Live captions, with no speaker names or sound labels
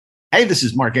Hey, this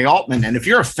is Mark A. Altman, and if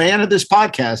you're a fan of this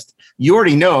podcast, you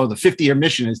already know the 50-year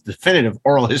mission is definitive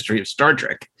oral history of Star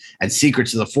Trek, and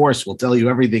Secrets of the Force will tell you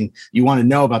everything you want to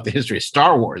know about the history of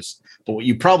Star Wars. But what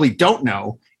you probably don't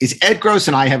know is Ed Gross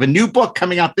and I have a new book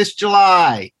coming out this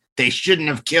July. They Shouldn't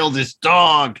Have Killed His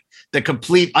Dog, the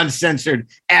complete, uncensored,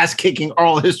 ass-kicking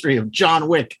oral history of John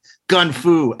Wick, Gun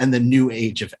Fu, and the new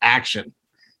age of action.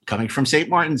 Coming from St.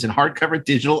 Martin's in hardcover,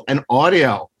 digital, and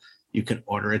audio. You can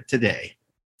order it today.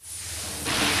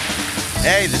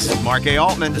 Hey, this is Mark A.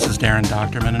 Altman. This is Darren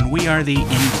Doctorman, and we are the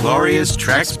Inglorious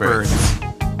Trexperts.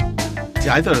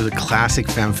 I thought it was a classic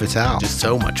femme fatale. Just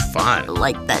so much fun.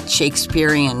 Like that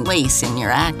Shakespearean lace in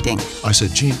your acting. I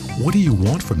said, Gene, what do you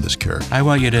want from this character? I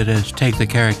want you to just take the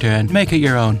character and make it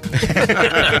your own.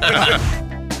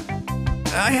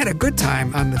 I had a good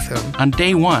time on the film. On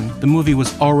day one, the movie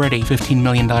was already $15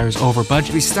 million over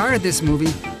budget. We started this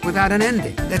movie without an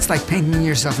ending. That's like painting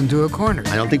yourself into a corner.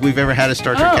 I don't think we've ever had a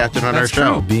Star Trek captain on our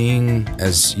show. Being,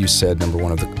 as you said, number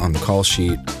one on the call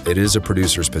sheet, it is a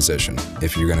producer's position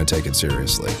if you're going to take it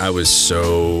seriously. I was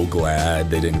so glad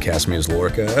they didn't cast me as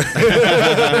Lorca.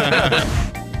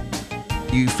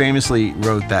 You famously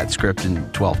wrote that script in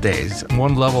 12 days. On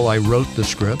one level, I wrote the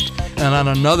script, and on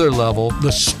another level,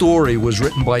 the story was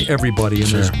written by everybody and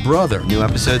his brother. New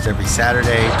episodes every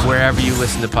Saturday, wherever you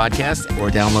listen to podcasts, or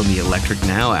download the Electric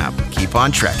Now app. Keep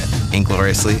on trekking.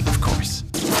 Ingloriously, of course.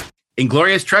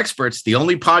 Inglorious Trexperts, the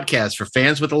only podcast for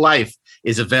fans with a life,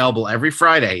 is available every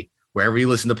Friday, wherever you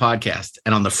listen to podcasts,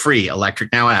 and on the free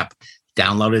Electric Now app.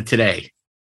 Download it today.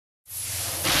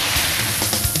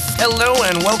 Hello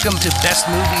and welcome to Best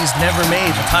Movies Never Made,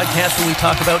 a podcast where we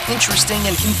talk about interesting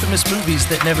and infamous movies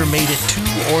that never made it to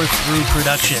or through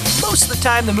production. Most of the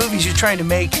time, the movies you're trying to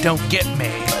make don't get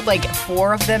made. Like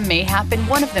 4 of them may happen,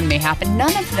 1 of them may happen,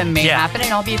 none of them may happen, and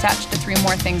I'll be attached to 3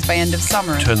 more things by end of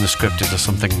summer. Turn the script into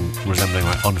something resembling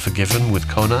like Unforgiven with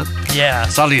Conan. Yeah.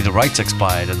 Suddenly the rights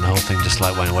expired and the whole thing just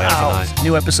like went away overnight.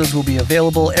 New episodes will be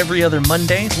available every other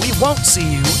Monday. We won't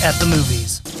see you at the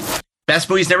movies. Best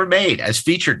Movies Never Made, as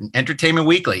featured in Entertainment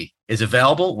Weekly, is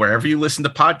available wherever you listen to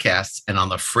podcasts and on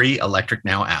the free Electric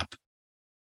Now app.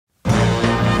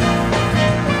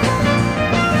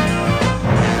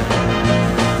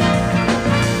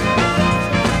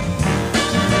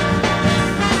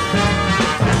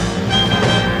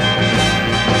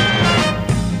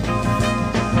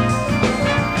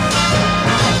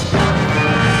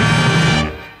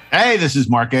 Hey, this is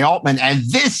Mark A. Altman, and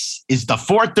this is the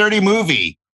 4:30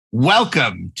 movie.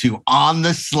 Welcome to On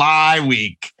the Sly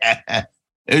Week.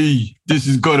 Hey, this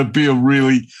is going to be a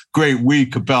really great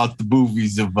week about the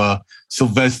movies of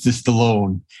Sylvester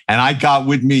Stallone. And I got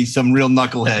with me some real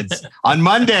knuckleheads. On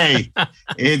Monday,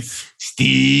 it's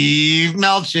Steve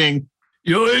Melching.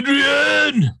 Yo,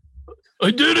 Adrian,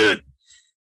 I did it.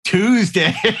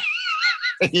 Tuesday,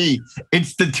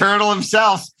 it's the turtle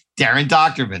himself, Darren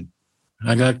Doctorman.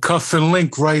 I got Cuff and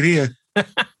Link right here.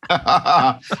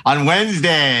 On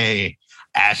Wednesday,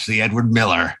 Ashley Edward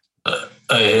Miller. I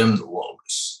am the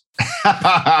walrus.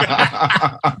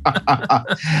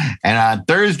 And on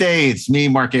Thursday, it's me,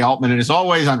 Mark A. Altman. And as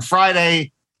always, on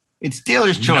Friday, it's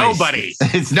Dealer's Choice. Nobody.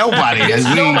 It's nobody. It's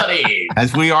nobody.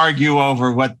 As we argue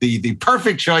over what the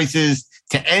perfect choice is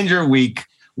to end your week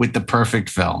with the perfect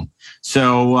film.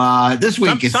 So this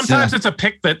week, sometimes it's a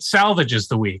pick that salvages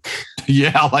the week.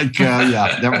 Yeah,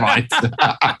 never mind.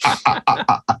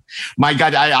 My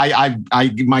God,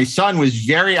 my son was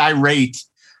very irate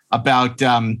about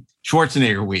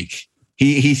Schwarzenegger week.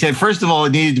 He said, first of all,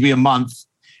 it needed to be a month,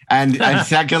 and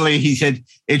secondly, he said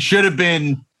it should have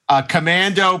been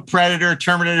Commando, Predator,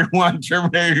 Terminator 1,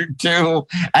 Terminator 2,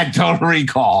 and Total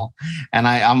Recall. And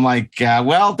I'm like,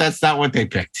 well, that's not what they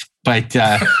picked. But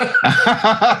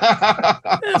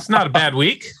it's not a bad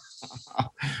week.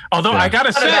 Although I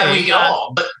gotta say, not a bad week at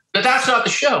all. But that's not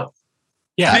the show.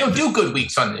 Yeah, we don't do good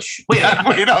weeks on this show. We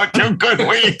don't do good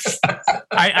weeks.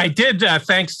 I did,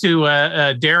 thanks to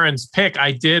Darren's pick,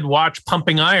 I did watch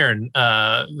Pumping Iron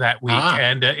that week,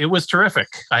 and it was terrific.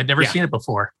 I'd never seen it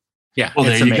before. Yeah, well,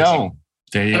 there you go.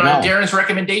 There you go. On Darren's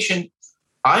recommendation,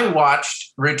 I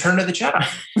watched Return of the Jedi.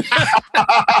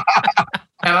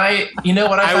 And you know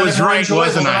what? I was right,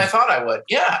 wasn't I? I thought I would.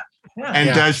 Yeah.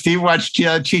 And Steve watched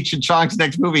Cheech and Chong's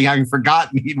next movie, having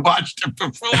forgotten he'd watched it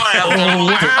before.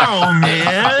 Oh, wow,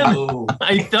 man.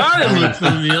 I thought it looked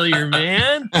familiar,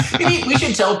 man. We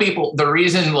should tell people the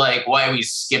reason why we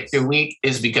skipped a week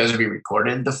is because we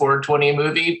recorded the 420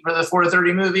 movie for the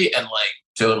 430 movie and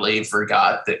totally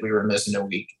forgot that we were missing a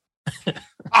week.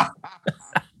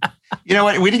 You know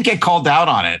what? We didn't get called out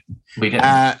on it. We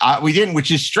didn't. We didn't, which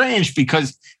is strange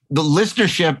because the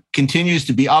listenership continues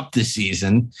to be up this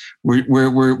season.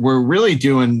 We're really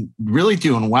doing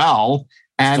well,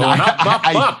 and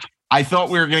I thought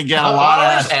we were going to get a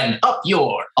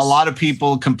lot of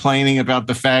people complaining about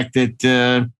the fact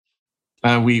that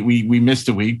we missed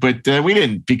a week, but we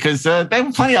didn't, because there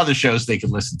were plenty of other shows they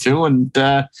could listen to, and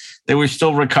they were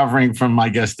still recovering from, I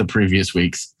guess, the previous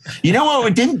weeks. You know what?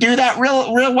 We didn't do that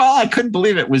real well. I couldn't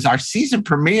believe it. Was our season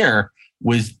premiere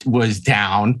was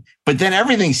down, but then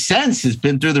everything since has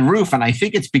been through the roof, and I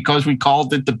think it's because we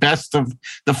called it the best of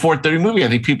the 430 movie. I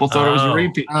think people thought it was a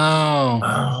repeat.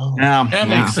 That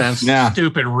makes sense. Yeah.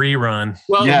 Stupid rerun.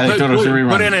 Well, they thought it was a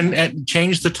rerun. Put in and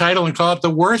change the title and call it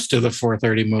the worst of the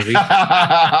 430 movie.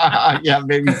 Yeah,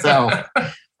 maybe so.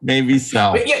 Maybe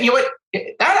so. But yeah, you know what?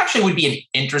 That actually would be an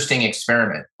interesting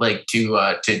experiment, like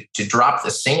to drop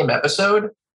the same episode,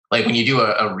 like when you do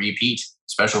a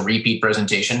special repeat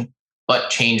presentation, but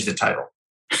change the title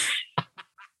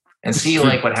and see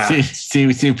like what happens. See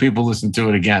if people listen to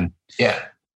it again. Yeah,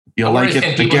 you'll like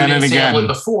it again and again.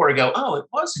 Before go, oh, it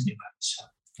was a new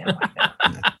episode.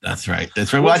 That's right.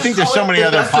 Well, I think there's so many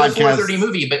other podcasts. 430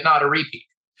 movie, but not a repeat.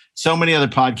 So many other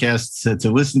podcasts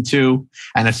to listen to,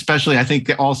 and especially I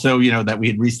think also that we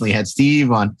had recently had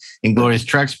Steve on Inglorious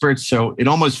Trexperts, so it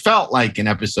almost felt like an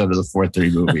episode of the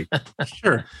 430 movie.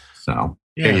 Sure. So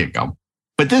There you go.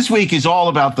 But this week is all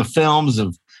about the films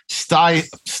of Sly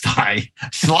Stallone.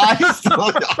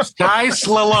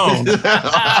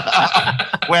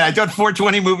 Wait, I thought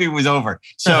 420 movie was over.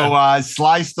 So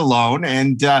Sly Stallone,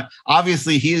 and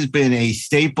obviously he has been a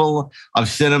staple of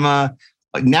cinema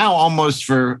now almost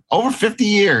for over 50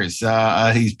 years.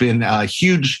 He's been a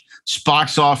huge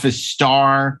box office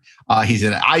star. He's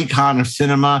an icon of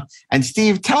cinema. And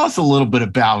Steve, tell us a little bit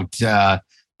about the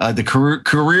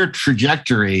career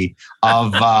trajectory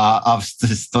of Mr.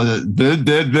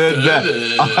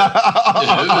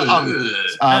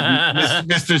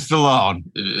 Stallone.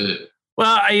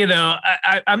 Well,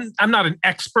 I'm not an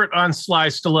expert on Sly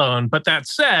Stallone, but that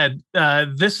said,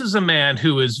 this is a man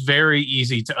who is very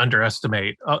easy to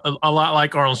underestimate. A lot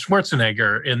like Arnold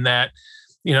Schwarzenegger, in that,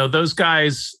 those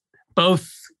guys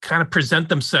both kind of present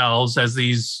themselves as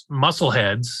these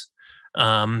muscleheads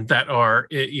that are,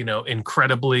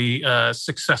 incredibly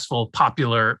successful,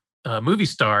 popular movie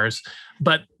stars,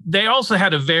 but they also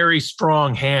had a very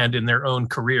strong hand in their own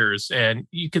careers. And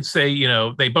you could say,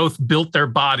 they both built their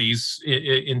bodies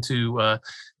into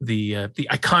the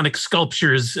iconic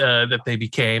sculptures that they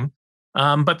became.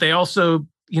 But they also,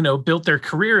 built their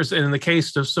careers. And in the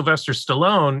case of Sylvester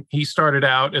Stallone, he started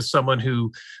out as someone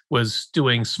who was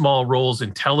doing small roles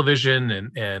in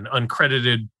television and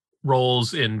uncredited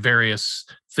roles in various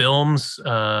films.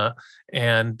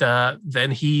 And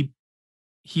then he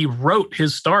wrote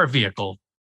his star vehicle.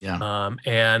 Yeah.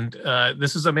 And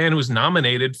this is a man who was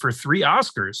nominated for 3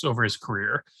 Oscars over his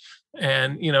career.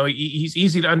 And, he's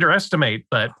easy to underestimate,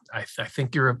 but I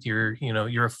think you're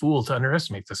a fool to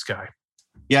underestimate this guy.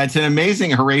 Yeah, it's an amazing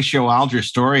Horatio Alger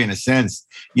story in a sense.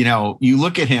 You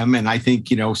look at him and I think,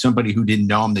 somebody who didn't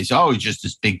know him, they say, oh, he's just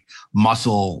this big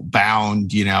muscle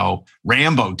bound,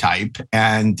 Rambo type.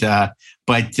 And,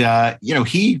 but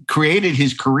he created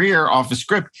his career off a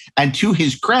script. And to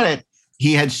his credit,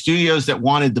 he had studios that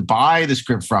wanted to buy the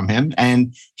script from him.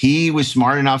 And he was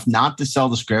smart enough not to sell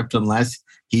the script unless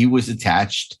he was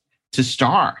attached to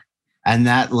star. And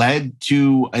that led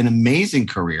to an amazing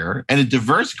career and a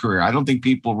diverse career. I don't think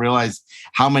people realize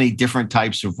how many different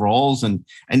types of roles and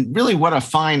really what a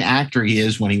fine actor he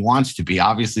is when he wants to be.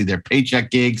 Obviously, there are paycheck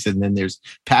gigs and then there's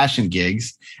passion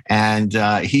gigs. And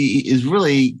he is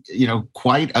really,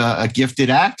 quite a gifted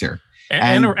actor.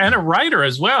 And a writer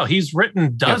as well. He's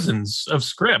written dozens of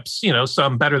scripts,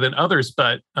 some better than others,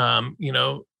 but, a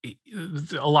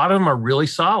lot of them are really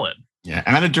solid. Yeah.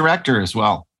 And a director as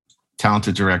well.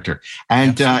 Talented director.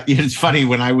 And it's funny,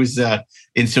 when I was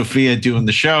in Sofia doing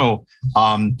the show,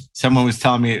 someone was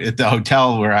telling me at the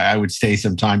hotel where I would stay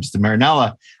sometimes, the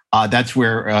Marinella, that's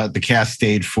where the cast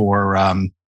stayed for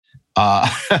the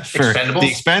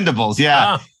Expendables.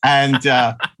 Yeah. Oh. And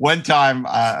one time,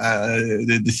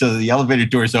 so the elevator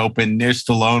doors open, there's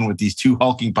Stallone with these 2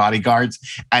 hulking bodyguards,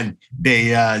 and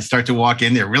they start to walk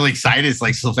in. They're really excited. It's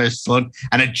like Sylvester Stallone,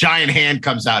 and a giant hand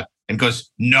comes out and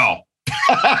goes, "No."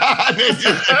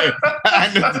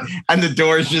 and the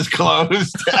doors just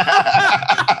closed.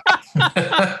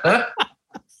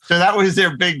 So that was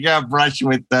their big brush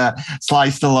with Sly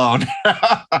Stallone.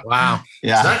 Wow.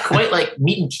 Yeah. It's not quite like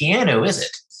meeting Keanu, is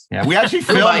it? Yeah, we actually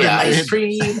filmed ice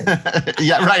cream.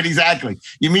 Yeah, right, exactly.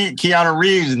 You meet Keanu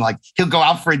Reeves and like he'll go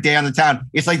out for a day on the town.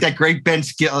 It's like that great Ben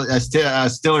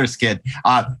Stiller skit.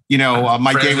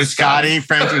 My Day with Scotty,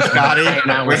 Friends with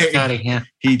Scotty. Yeah.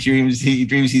 He dreams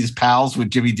he's pals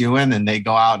with Jimmy Doohan and they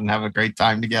go out and have a great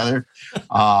time together.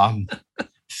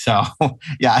 So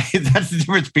yeah, that's the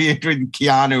difference between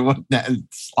Keanu and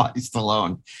Sly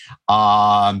Stallone.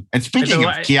 And speaking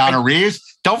of Keanu Reeves,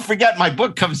 don't forget my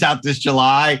book comes out this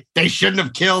July. They Shouldn't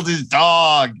Have Killed His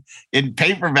Dog in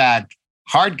paperback,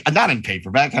 not in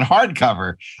paperback, and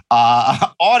hardcover,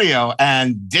 audio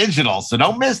and digital. So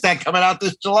don't miss that coming out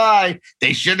this July.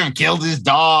 They Shouldn't Have Killed His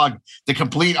Dog, the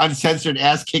complete uncensored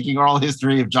ass-kicking oral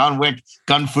history of John Wick,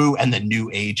 Gun Fu, and the new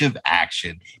age of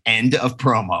action. End of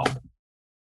promo.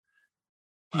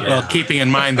 Yeah. Well, keeping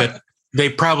in mind that they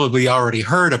probably already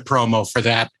heard a promo for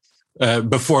that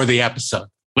before the episode.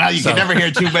 Well, you can never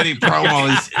hear too many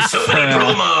promos.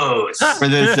 For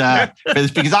this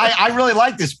because I really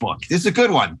like this book. This is a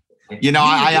good one.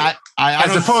 I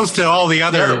as opposed to all the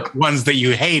other ones that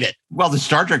you hated. Well, the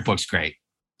Star Trek book's great.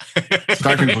 But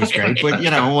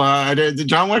the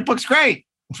John Wick book's great.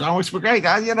 John Wick's great.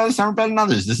 Some are better than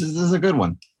others. This is a good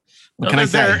one. What can I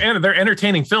say? They're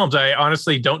entertaining films. I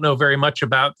honestly don't know very much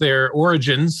about their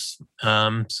origins.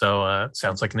 So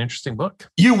sounds like an interesting book.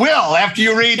 You will after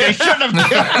you read. They shouldn't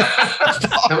have.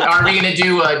 Are we going to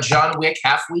do John Wick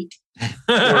half week?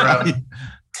 Or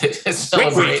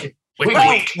celebrate?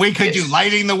 We could do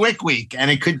Lighting the Wick Week,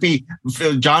 and it could be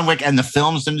John Wick and the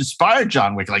films that inspired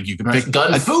John Wick. Like you could pick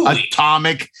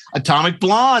Atomic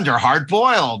Blonde or Hard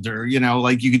Boiled, or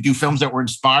like you could do films that were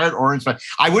inspired or inspired.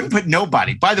 I wouldn't put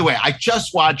Nobody. By the way, I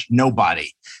just watched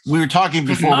Nobody. We were talking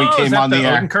before we came on the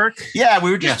air. Odenkirk? Yeah,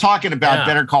 we were just talking about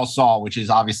Better Call Saul, which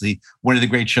is obviously one of the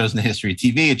great shows in the history of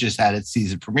TV. It just had its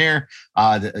season premiere.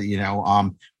 So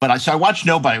I watched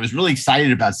Nobody. I was really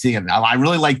excited about seeing it. I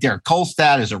really like Derek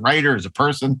Kolstad as a writer, as a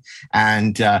person,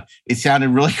 and it sounded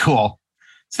really cool.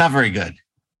 It's not very good.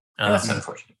 That's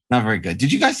unfortunate. Not very good.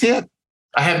 Did you guys see it?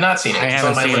 I have not seen it. It's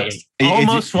on my list.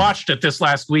 Almost watched it this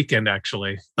last weekend,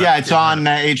 actually. Yeah, it's on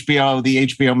HBO, the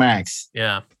HBO Max.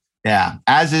 Yeah. Yeah,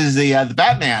 as is the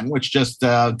Batman, which just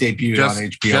debuted on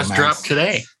HBO Just Max. dropped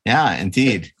today. Yeah,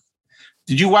 indeed.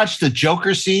 Did you watch the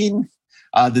Joker scene?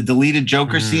 The deleted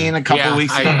Joker scene a couple of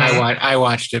weeks ago? I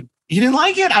watched it. You didn't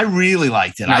like it? I really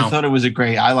liked it. No. I thought it was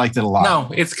I liked it a lot.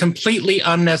 No, it's completely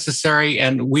unnecessary,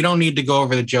 and we don't need to go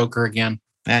over the Joker again.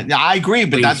 And I agree,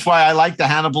 but that's why I like the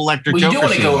Hannibal Lecter Joker scene. You do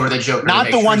want to go over the Joker.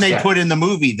 Not the one they put in the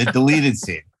movie, the deleted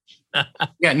scene.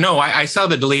 Yeah, no, I saw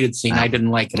the deleted scene. I didn't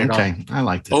like it at all. Okay, I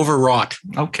liked it. Overwrought.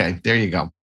 Okay, there you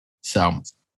go. So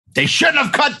they shouldn't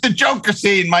have cut the Joker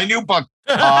scene. My new book.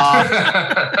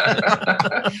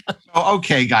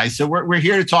 Okay, guys. So we're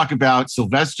here to talk about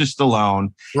Sylvester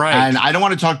Stallone, right? And I don't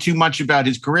want to talk too much about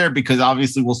his career because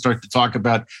obviously we'll start to talk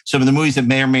about some of the movies that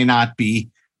may or may not be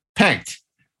picked.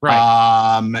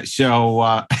 Right.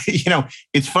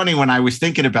 It's funny when I was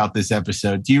thinking about this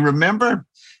episode. Do you remember?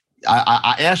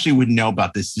 I actually wouldn't know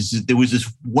about this. There was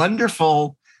this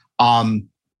wonderful, I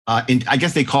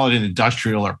guess they call it an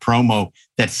industrial or promo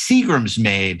that Seagram's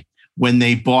made when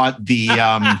they bought the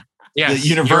the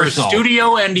Universal your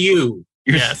studio and you.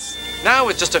 Yes. Now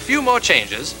with just a few more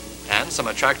changes and some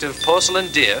attractive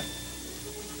porcelain deer,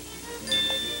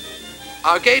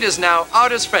 our gate is now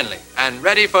artist friendly and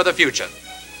ready for the future.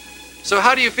 So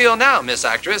how do you feel now, Miss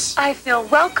Actress? I feel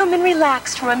welcome and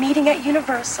relaxed from a meeting at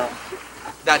Universal.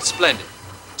 That's splendid.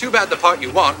 Too bad the part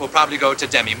you want will probably go to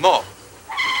Demi Moore.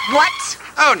 What?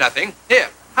 Oh, nothing. Here,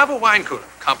 have a wine cooler.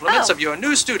 Compliments of your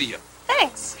new studio.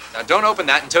 Thanks. Now, don't open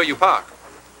that until you park.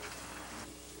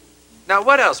 Now,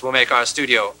 what else will make our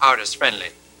studio artist-friendly?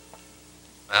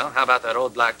 Well, how about that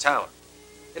old black tower?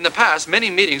 In the past, many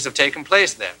meetings have taken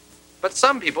place there, but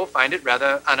some people find it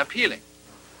rather unappealing.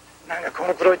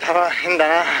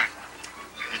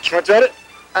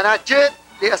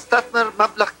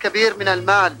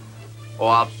 Oh,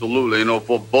 absolutely.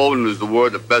 Foreboding is the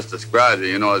word that best describes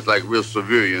it. It's like real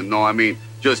severe, I mean,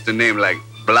 just the name like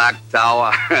Black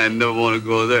Tower, I never want to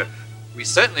go there. We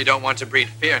certainly don't want to breed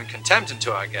fear and contempt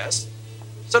into our guests.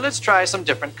 So let's try some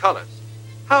different colors.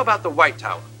 How about the white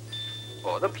tower?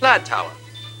 Or the plaid tower?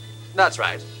 That's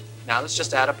right. Now let's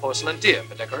just add a porcelain deer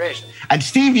for decoration. And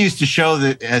Steve used to show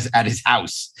that at his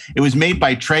house. It was made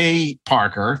by Trey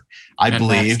Parker, I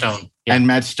believe, and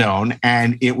Matt Stone.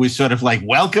 And it was sort of like,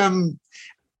 welcome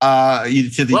to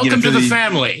the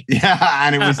family. Yeah,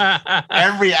 and it was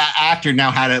every actor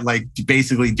now had to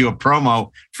basically do a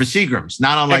promo for Seagram's,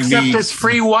 not unlike except this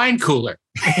free wine cooler.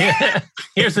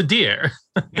 Here's a deer.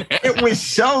 It was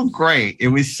so great.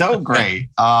 And it's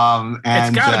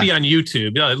got to be on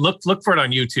YouTube. Look for it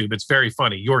on YouTube. It's very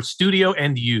funny. Your Studio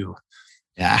and You.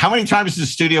 Yeah. How many times has the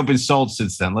studio been sold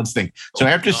since then? Let's think. So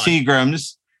after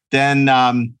Seagram's, then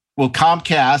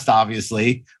Comcast,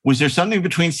 obviously. Was there something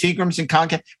between Seagram's and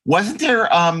Comcast? Wasn't there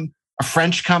a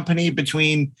French company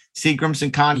between Seagram's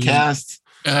and Comcast?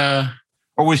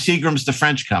 Or was Seagram's the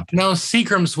French company? No,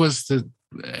 Seagram's was the...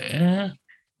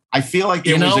 I feel like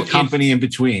there was a company in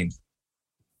between.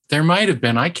 There might have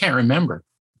been. I can't remember.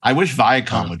 I wish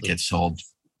Viacom would get sold.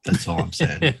 That's all I'm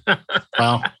saying.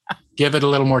 Well, give it a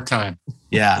little more time.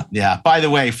 Yeah. By the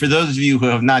way, for those of you who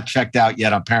have not checked out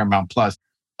yet on Paramount Plus,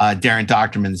 Darren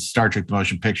Doctorman's Star Trek the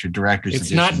Motion Picture Director's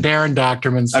Edition. It's not Darren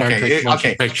Doctorman's Star Trek the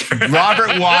Motion Picture.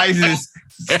 Robert Wise's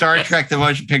Star Trek the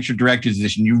Motion Picture Director's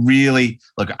Edition. You really,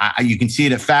 look, you can see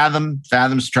it at Fathom.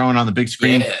 Fathom's thrown on the big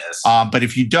screen. Yes. But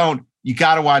if you don't, you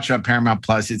got to watch it on Paramount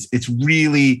Plus. It's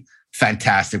really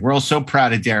fantastic. We're all so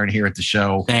proud of Darren here at the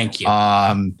show. Thank you.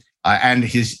 And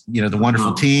his, the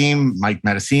wonderful team, Mike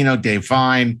Matessino, Dave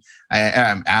Fine,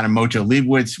 Adam Mojo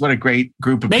Leibowitz. What a great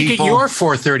group of people. Make it your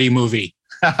 4:30 movie.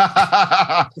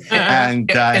 and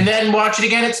then watch it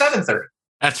again at 7:30.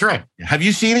 That's right. Have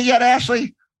you seen it yet,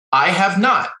 Ashley? I have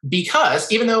not,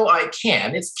 because even though I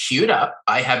can, it's queued up.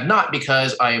 I have not,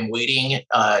 because I am waiting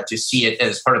to see it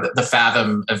as part of the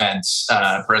Fathom events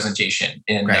presentation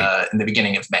in the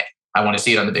beginning of May. I want to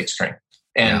see it on the big screen.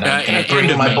 And I'm going to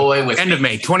bring my boy with End of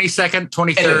May, 22nd,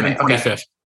 23rd, and 25th.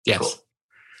 Yes. Cool.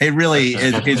 It really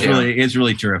is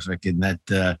really terrific in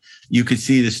that you could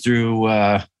see this through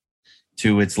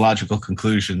to its logical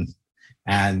conclusion.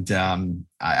 And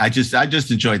I just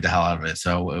enjoyed the hell out of it.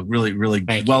 So really, really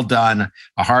well done.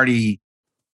 A hearty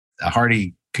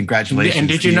congratulations. And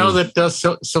did you know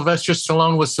that Sylvester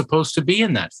Stallone was supposed to be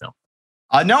in that film?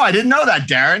 No, I didn't know that,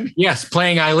 Darren. Yes,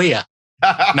 playing Ilea.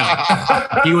 No,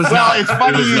 he was well, not. It's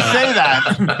funny you say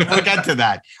that. We'll get to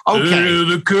that. Okay.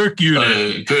 The Kirk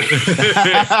unit.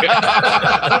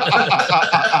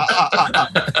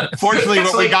 Fortunately,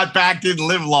 what we got back didn't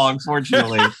live long,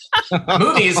 fortunately.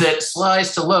 Movies that Sly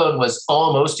Stallone was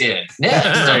almost in.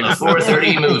 Next on the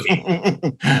 4:30 movie.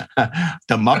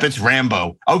 The Muppets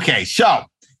Rambo. Okay, so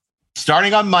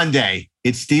starting on Monday,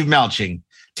 it's Steve Melching.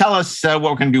 Tell us what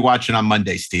we're going to be watching on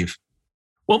Monday, Steve.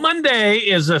 Well, Monday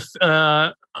is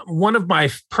one of my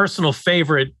personal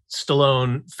favorite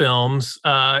Stallone films.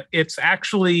 It's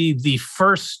actually the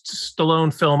first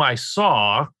Stallone film I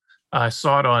saw. I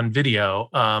saw it on video.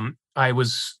 I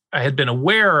had been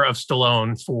aware of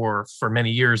Stallone for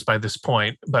many years by this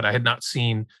point, but I had not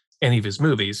seen any of his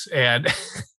movies. And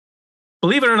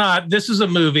believe it or not, this is a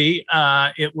movie.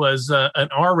 It was an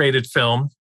R-rated film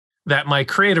that my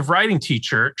creative writing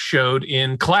teacher showed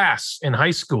in class in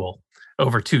high school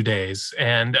over 2 days.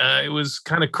 And it was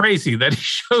kind of crazy that he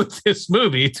showed this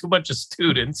movie to a bunch of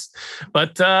students.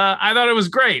 But I thought it was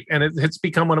great. And it's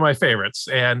become one of my favorites.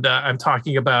 And I'm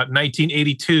talking about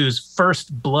 1982's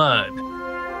First Blood.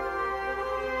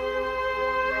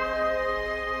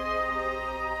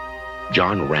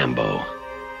 John Rambo,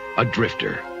 a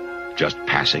drifter, just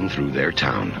passing through their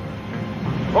town.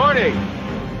 Morning!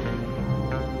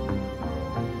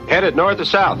 Headed north or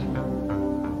south?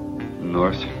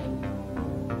 North.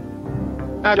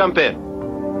 Now jump in.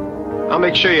 I'll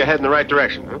make sure you're heading the right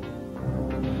direction, huh?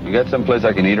 You got someplace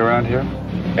I can eat around here?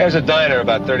 There's a diner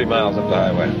about 30 miles up the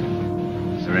highway.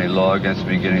 Is there any law against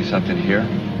me getting something here?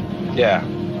 Yeah,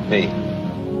 me.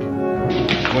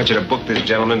 I want you to book this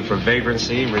gentleman for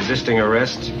vagrancy, resisting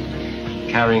arrest,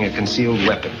 carrying a concealed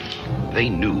weapon. They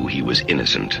knew he was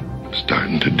innocent.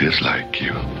 Starting to dislike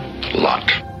you. A lot.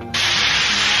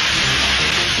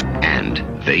 And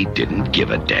they didn't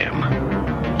give a damn.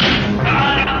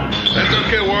 That's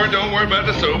okay, Warren. Don't worry about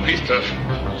the soap. He's tough.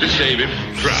 Just save him.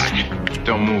 Try.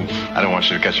 Don't move. I don't want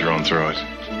you to cut your own throat.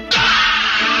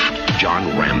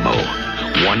 John Rambo.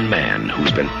 One man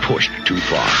who's been pushed too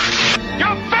far.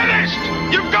 You're finished!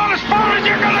 You've gone as far as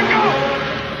you're gonna go!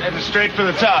 Heading straight for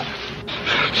the top.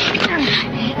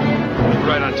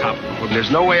 Right on top. There's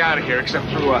no way out of here except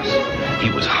through us. He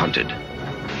was hunted.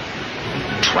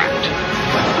 Trapped.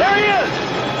 There he is!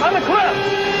 On the cliff!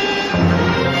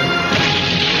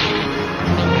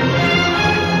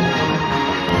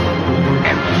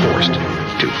 And forced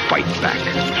to fight back.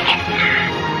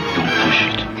 Don't push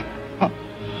it.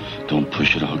 Don't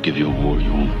push it. I'll give you a war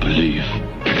you won't believe.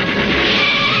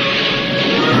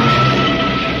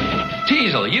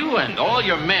 Teasel, you and all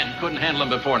your men couldn't handle him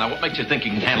before. Now, what makes you think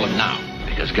you can handle him now?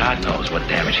 Because God knows what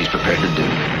damage he's prepared to do.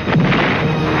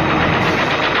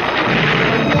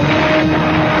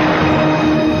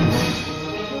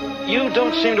 You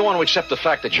don't seem to want to accept the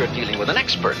fact that you're dealing with an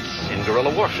expert in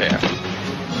guerrilla warfare.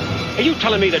 Are you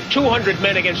telling me that 200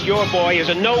 men against your boy is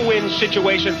a no-win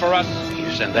situation for us? You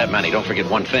send that many, don't forget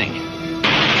one thing.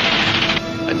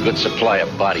 A good supply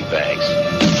of body bags.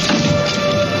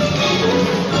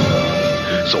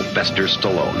 Sylvester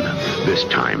Stallone. This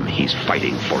time, he's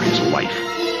fighting for his life.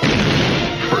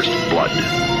 First Blood.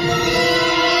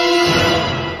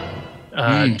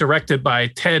 Directed by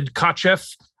Ted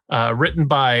Kotcheff. Written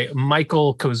by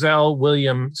Michael Cozell,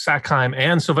 William Sackheim,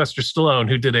 and Sylvester Stallone,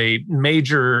 who did a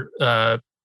major,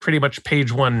 pretty much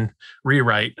page one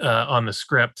rewrite on the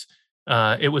script.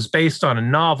 It was based on a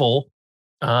novel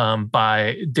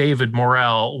by David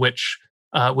Morrell, which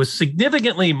was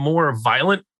significantly more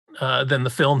violent than the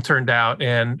film turned out.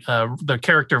 And the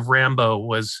character of Rambo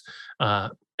was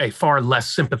a far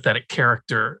less sympathetic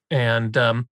character. And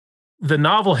the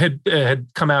novel had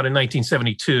come out in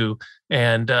 1972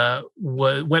 and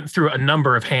went through a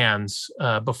number of hands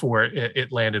before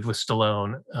it landed with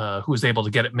Stallone, who was able to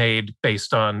get it made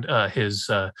based on his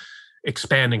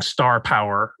expanding star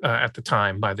power at the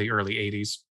time by the early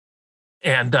 80s.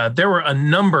 And there were a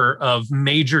number of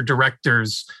major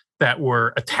directors that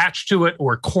were attached to it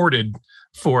or courted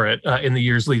for it in the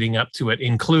years leading up to it,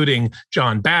 including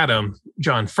John Badham,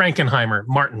 John Frankenheimer,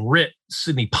 Martin Ritt,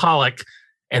 Sidney Pollack,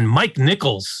 and Mike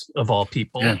Nichols, of all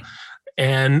people. Yeah.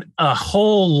 And a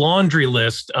whole laundry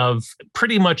list of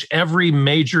pretty much every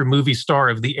major movie star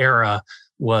of the era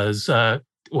was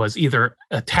either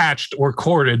attached or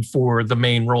courted for the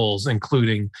main roles,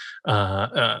 including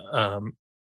Clint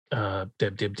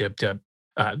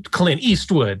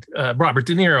Eastwood, Robert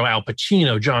De Niro, Al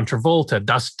Pacino, John Travolta,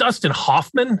 Dustin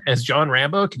Hoffman as John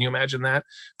Rambo. Can you imagine that?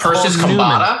 Persis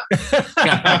Kambata.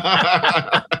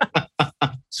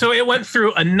 So it went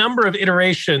through a number of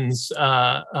iterations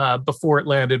before it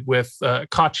landed with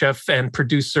Kotcheff and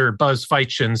producer Buzz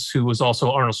Feitshans, who was also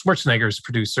Arnold Schwarzenegger's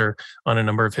producer on a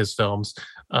number of his films.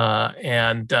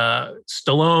 And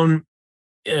Stallone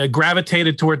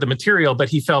gravitated toward the material, but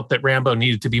he felt that Rambo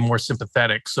needed to be more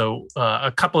sympathetic. So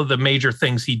a couple of the major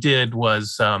things he did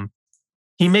was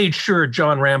he made sure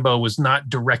John Rambo was not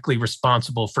directly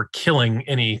responsible for killing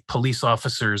any police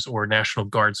officers or National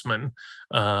Guardsmen.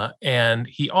 And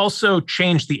he also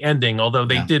changed the ending, although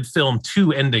they did film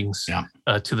two endings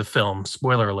to the film.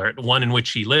 Spoiler alert, one in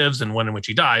which he lives and one in which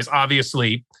he dies.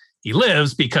 Obviously, he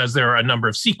lives because there are a number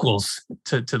of sequels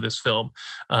to this film.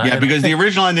 Because the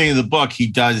original ending of the book, he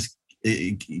does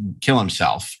kill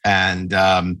himself. And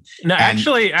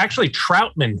actually,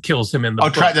 Troutman kills him in the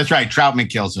book. That's right. Troutman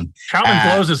kills him. Troutman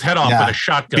blows his head off with a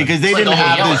shotgun. Because they didn't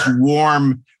have this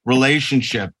warm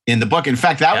relationship in the book. In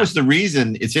fact, that was the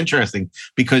reason. It's interesting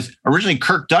because originally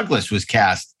Kirk Douglas was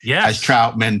cast as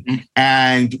Troutman.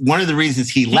 And one of the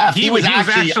reasons he left, he was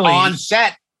actually on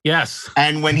set. Yes.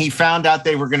 And when he found out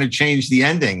they were going to change the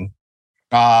ending,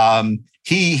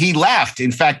 he left.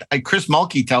 In fact, Chris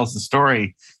Mulkey tells the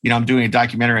story. I'm doing a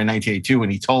documentary in 1982,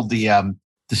 and he told the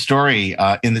story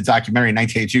in the documentary in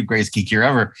 1982, Greatest Geek Year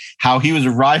Ever, how he was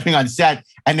arriving on set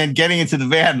and then getting into the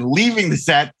van, leaving the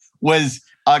set was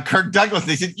Kirk Douglas.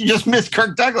 They said, "You just missed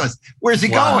Kirk Douglas. Where's he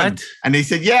going?" And they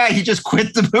said, "Yeah, he just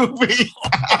quit the movie."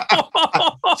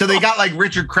 So they got like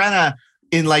Richard Crenna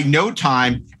in like no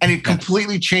time, and it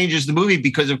completely changes the movie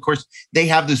because, of course, they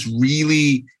have this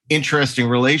really interesting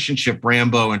relationship,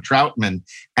 Rambo and Troutman.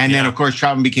 And then, of course,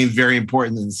 Troutman became very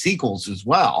important in the sequels as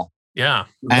well. Yeah.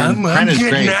 And I'm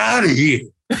getting out of here.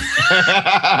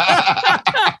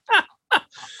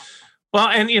 Well,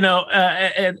 and,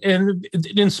 and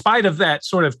in spite of that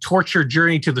sort of torture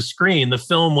journey to the screen, the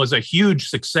film was a huge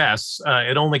success.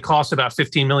 It only cost about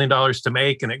 $15 million to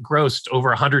make, and it grossed over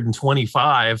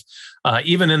 125.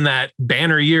 Even in that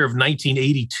banner year of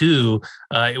 1982,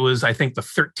 it was, I think, the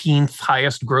 13th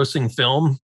highest grossing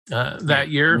film that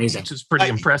year, which is pretty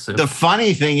impressive. The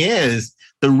funny thing is,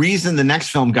 the reason the next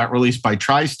film got released by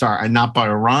TriStar and not by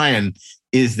Orion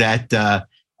is that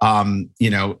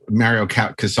Mario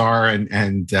Kassar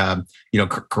and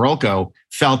Karolko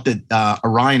felt that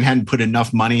Orion hadn't put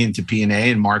enough money into P&A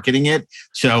and marketing it,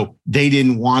 so they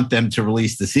didn't want them to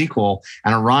release the sequel.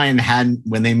 And Orion hadn't,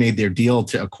 when they made their deal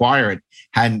to acquire it,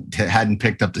 hadn't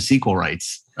picked up the sequel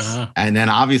rights. And then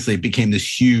obviously it became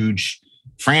this huge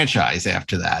franchise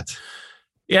after that.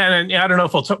 Yeah, and I don't know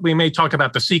if we may talk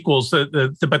about the sequels,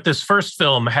 but this first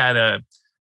film had a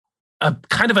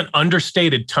kind of an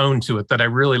understated tone to it that I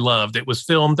really loved. It was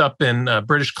filmed up in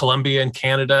British Columbia in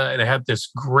Canada, and it had this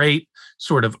great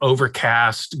sort of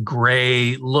overcast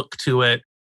gray look to it,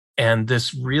 and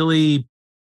this really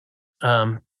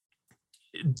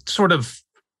sort of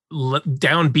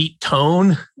downbeat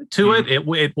tone to it.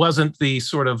 It wasn't the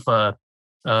sort of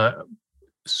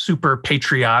super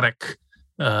patriotic,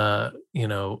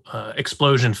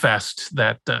 explosion fest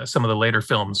that some of the later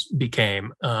films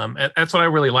became. That's what I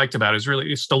really liked about it. Is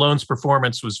really Stallone's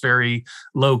performance was very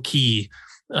low key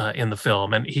in the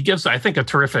film, and he gives, I think, a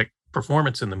terrific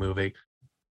performance in the movie.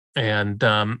 And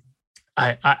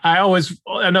I always,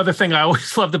 another thing I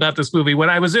always loved about this movie, when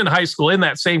I was in high school in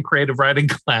that same creative writing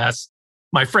class,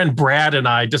 my friend Brad and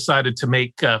I decided to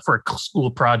make for a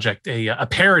school project a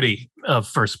parody of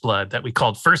First Blood that we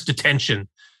called First Attention.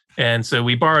 And so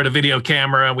we borrowed a video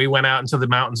camera and we went out into the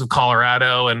mountains of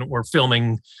Colorado and we're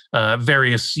filming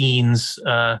various scenes,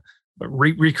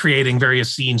 recreating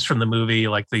various scenes from the movie,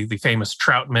 like the famous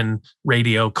Troutman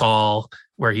radio call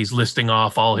where he's listing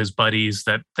off all his buddies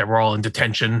that were all in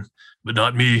detention, but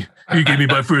not me. He gave me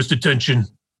my first attention.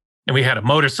 And we had a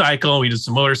motorcycle. We did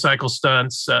some motorcycle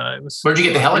stunts. Where'd you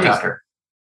get the helicopter?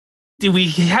 We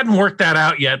hadn't worked that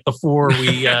out yet before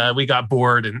we got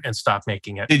bored and stopped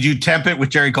making it. Did you temp it with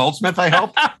Jerry Goldsmith, I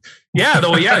hope? Yeah,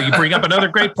 you bring up another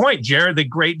great point. The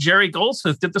great Jerry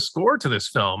Goldsmith did the score to this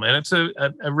film. And it's a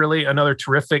really another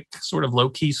terrific sort of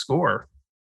low-key score.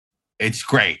 It's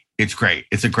great. It's great.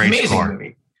 It's a great amazing score.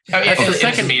 Movie.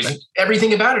 It's amazing.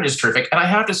 Everything about it is terrific. And I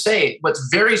have to say, what's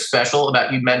very special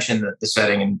about, you mentioned the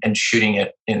setting and shooting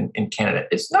it in Canada.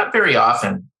 It's not very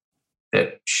often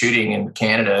that shooting in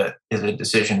Canada is a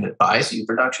decision that buys you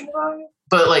production value.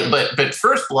 But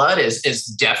First Blood is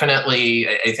definitely,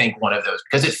 I think, one of those,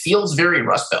 because it feels very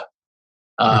Rust Belt.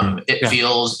 It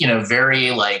feels,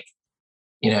 very like,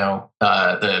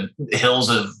 the hills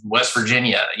of West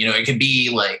Virginia. It could be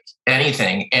like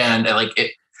anything, and like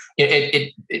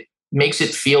it makes it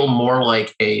feel more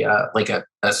like a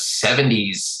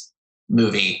 70s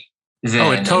movie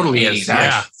than it totally an 80s is.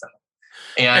 action film.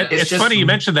 And it's funny you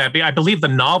mentioned that. I believe the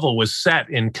novel was set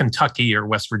in Kentucky or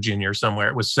West Virginia or somewhere.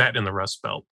 It was set in the Rust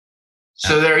Belt.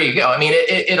 So there you go. I mean,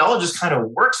 it all just kind of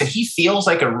works, and he feels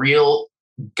like a real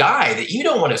guy that you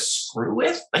don't want to screw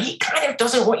with, but he kind of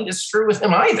doesn't want you to screw with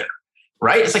him either,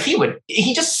 right? It's like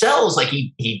he just sells like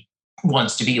he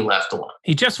wants to be left alone.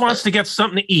 He just wants to get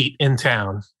something to eat in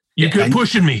town. You keep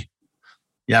pushing me.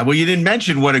 Yeah, well, you didn't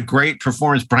mention what a great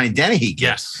performance Brian Dennehy gives.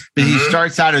 Yes. But he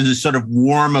starts out as a sort of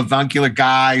warm, avuncular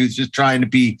guy who's just trying to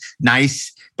be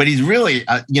nice, but he's really,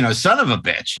 son of a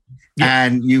bitch. Yeah.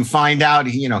 And you find out,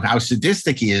 how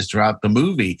sadistic he is throughout the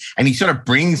movie. And he sort of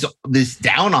brings this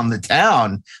down on the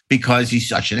town because he's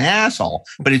such an asshole.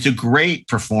 But it's a great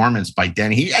performance by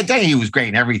Dennehy. Dennehy was great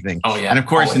in everything. Oh, yeah. And of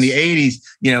course, in the 80s,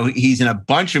 he's in a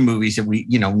bunch of movies that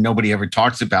nobody ever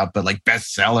talks about, but like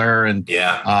Bestseller. And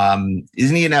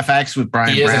isn't he in FX with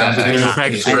Brian Brown?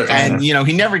 And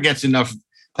he never gets enough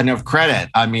credit.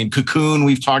 I mean, Cocoon,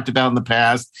 we've talked about in the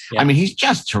past. Yeah. I mean, he's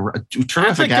just terrific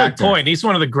That's a good actor. point. He's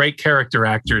one of the great character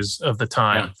actors of the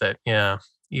time.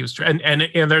 He was.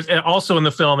 And there's also in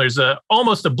the film, there's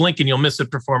almost a blink and you'll miss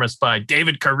it performance by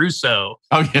David Caruso.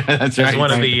 Oh yeah, that's right. As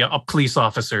one of the police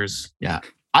officers. Yeah,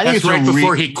 I think it's right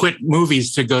before he quit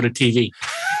movies to go to TV.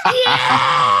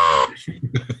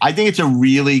 I think it's a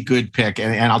really good pick.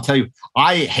 And I'll tell you,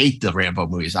 I hate the Rambo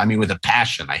movies. I mean, with a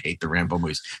passion, I hate the Rambo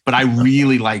movies. But I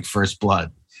really like First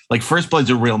Blood. Like, First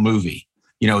Blood's a real movie.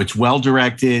 It's well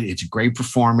directed. It's a great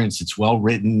performance. It's well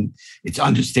written. It's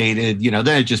understated. Then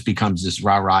it just becomes this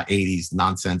rah-rah 80s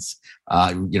nonsense,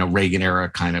 Reagan era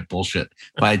kind of bullshit.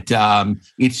 But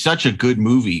it's such a good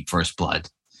movie, First Blood.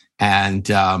 And,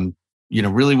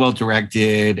 really well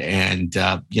directed. And,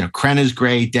 Kren is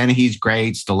great. Dennehy's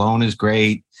great. Stallone is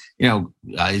great.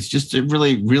 It's just a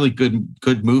really, really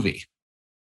good movie.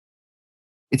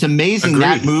 It's amazing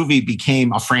that movie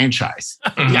became a franchise.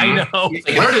 Yeah, I know. Like,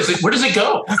 where does it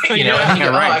go?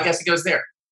 I guess it goes there.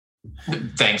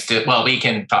 Thanks to, we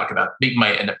can talk about, we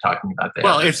might end up talking about that.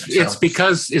 Well, it's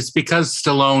because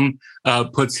Stallone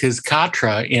puts his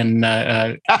Katra in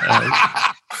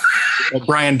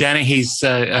Brian Dennehy's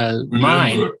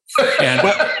mind. And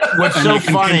what's so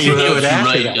funny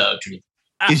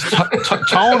is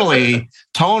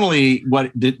tonally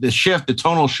what the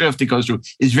tonal shift it goes through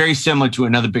is very similar to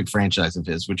another big franchise of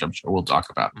his, which I'm sure we'll talk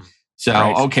about.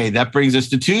 So, okay, that brings us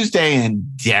to Tuesday and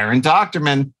Darren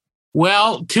Doctorman.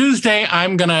 Well, Tuesday,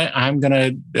 I'm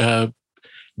gonna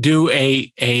do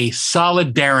a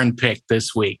solid Darren pick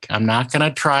this week. I'm not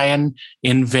gonna try and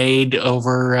invade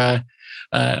over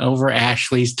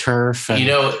Ashley's turf. And,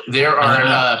 there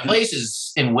are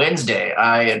places in Wednesday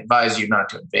I advise you not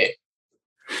to invade.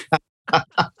 By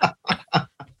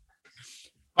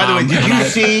the way, did you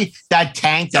see that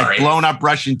tank, that blown up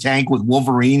Russian tank with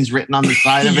Wolverines written on the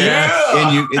side of it?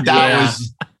 Yeah.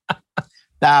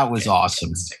 And That was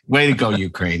awesome. Way to go,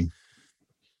 Ukraine.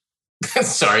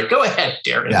 Sorry, go ahead,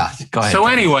 Darren. Yeah, go ahead. So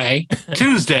anyway,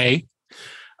 Tuesday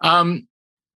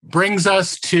brings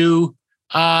us to,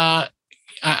 I'm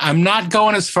not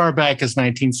going as far back as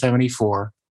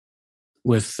 1974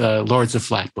 with Lords of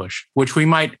Flatbush, which we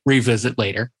might revisit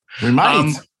later. We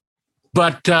might.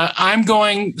 But I'm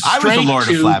going straight I was a Lord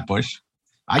to, of Flatbush.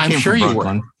 I'm sure from you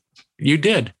Brooklyn. were. You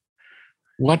did.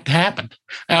 What happened?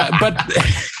 But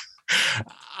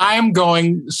I'm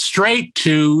going straight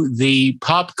to the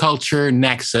pop culture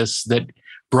nexus that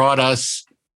brought us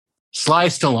Sly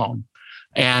Stallone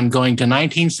and going to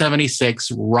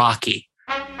 1976 Rocky.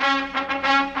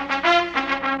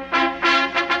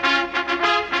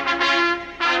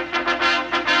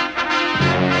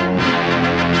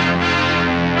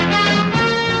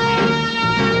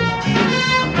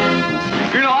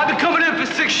 I've been coming in for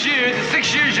 6 years. The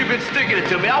 6 years you've been sticking it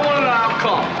to me. I want to know how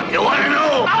come. You want to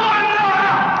know? I want to know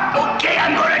how. Okay,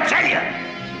 I'm going to tell you.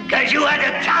 Because you had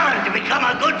the talent to become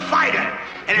a good fighter.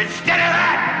 And instead of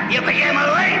that, you became a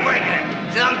leg breaker.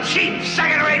 Some cheap,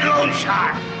 second-rate loan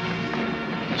shark.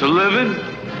 It's a living?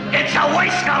 It's a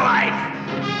waste of life.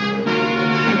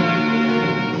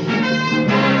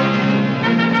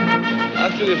 I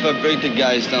figure if I break the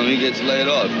guy's thumb, he gets laid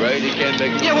off, right? He can't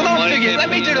make Yeah, well, don't money, figure. can't Let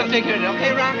me put do the it- figuring,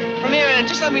 okay, Rock? From here in,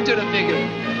 just let me do the figuring.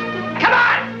 Come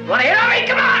on! Want to hit on me?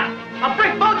 Come on! I'll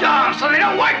break both your arms so they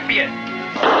don't work for you.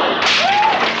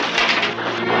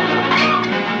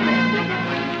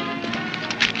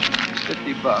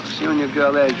 $50. You and your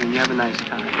girl Adrian, you have a nice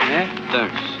time, eh?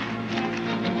 Thanks.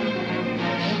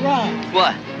 Rock.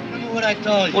 What? Remember what I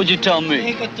told you? What'd you tell me?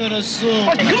 Take her to the zoo.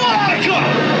 Come on! Come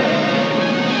on!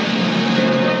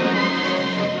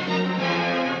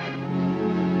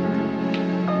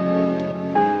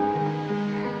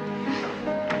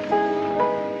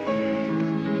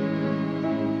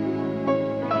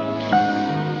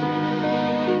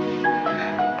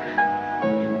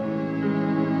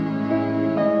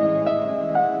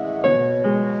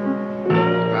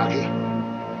 Rocky,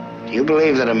 do you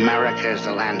believe that America is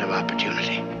the land of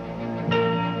opportunity?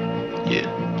 Yeah.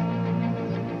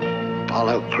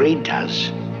 Apollo Creed does.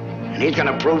 And he's going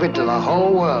to prove it to the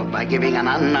whole world by giving an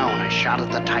unknown a shot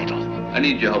at the title. I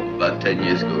need your help about 10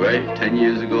 years ago, right? 10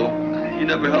 years ago. You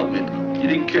never helped me. You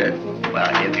didn't care. Well,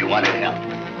 if you wanted help.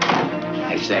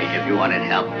 I say, if you wanted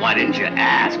help, why didn't you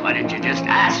ask? Why didn't you just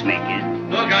ask me, kid?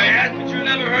 Look, I asked, but you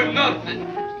never heard nothing.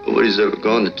 Nobody's ever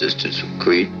gone the distance with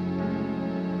Creed.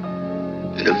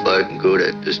 And if I can go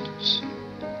that distance,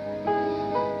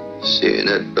 seeing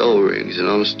that bell rings and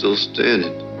I'm still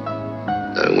standing,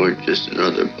 that I weren't just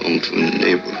another bum from the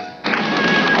neighborhood.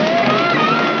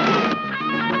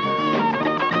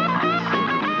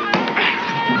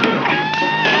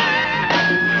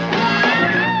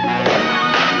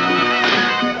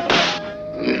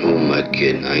 I mean, who am I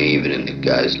kidding? I ain't even in the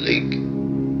guys' league.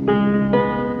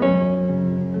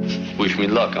 Wish me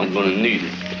luck. I'm gonna need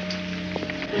it.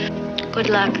 Good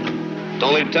luck.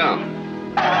 Don't leave town.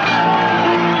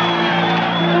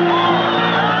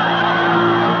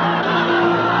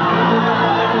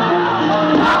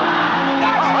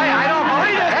 I don't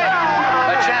believe it.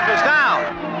 The champ is down.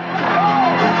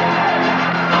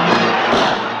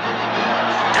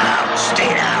 Down,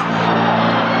 stay down.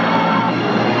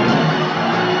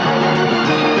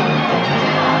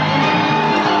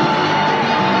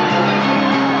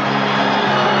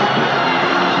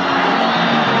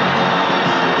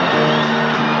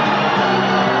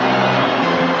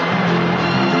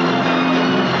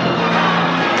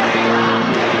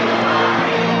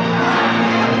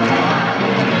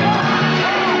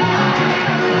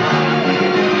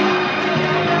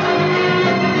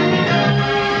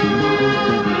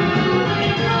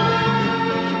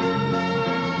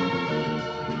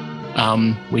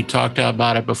 We talked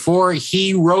about it before.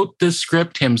 He wrote this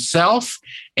script himself,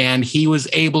 and he was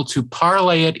able to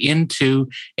parlay it into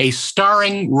a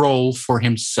starring role for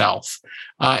himself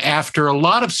after a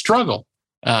lot of struggle,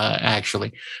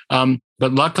 actually. But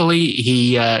luckily,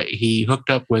 he hooked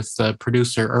up with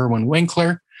producer Irwin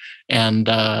Winkler and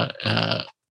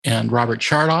Robert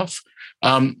Chartoff,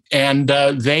 and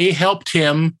they helped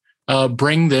him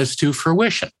bring this to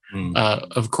fruition.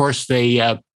 Of course,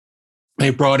 they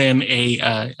brought in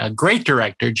a great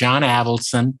director, John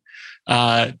Avildsen,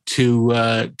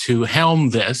 to helm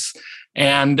this,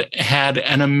 and had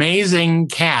an amazing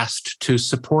cast to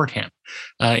support him,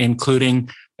 including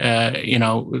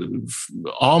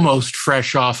almost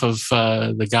fresh off of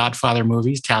the Godfather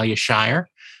movies, Talia Shire,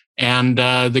 and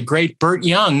the great Burt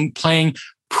Young playing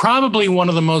probably one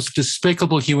of the most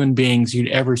despicable human beings you'd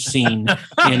ever seen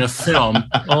in a film.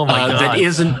 Oh my God.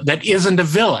 that isn't a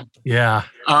villain. Yeah.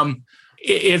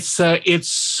 It's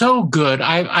so good.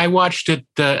 I watched it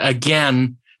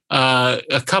again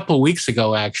a couple weeks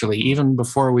ago, actually, even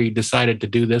before we decided to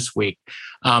do this week.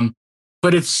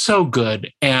 But it's so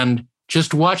good. And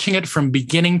just watching it from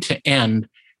beginning to end,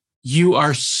 you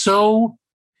are so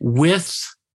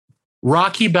with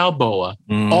Rocky Balboa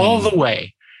all the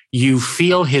way. You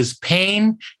feel his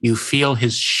pain, you feel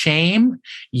his shame,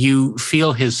 you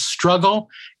feel his struggle.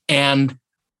 And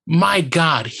my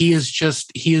God, he is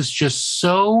just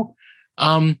so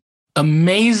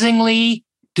amazingly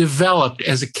developed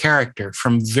as a character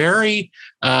from very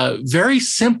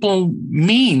simple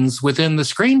means within the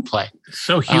screenplay.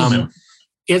 So human.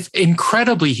 It's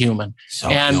incredibly human. So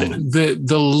and human.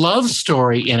 the love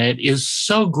story in it is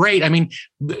so great. I mean,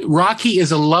 Rocky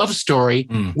is a love story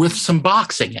with some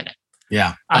boxing in it.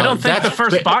 Yeah. I don't think the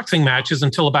first boxing match is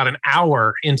until about an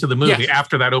hour into the movie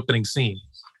after that opening scene.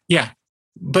 Yeah.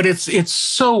 But it's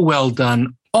so well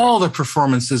done. All the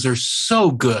performances are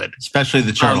so good. Especially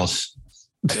the turtles.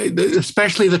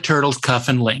 Especially the turtles, Cuff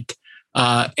and Link.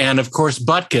 And of course,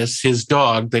 Butkus, his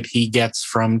dog that he gets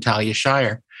from Talia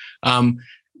Shire.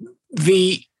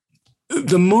 The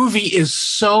movie is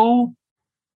so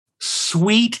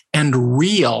sweet and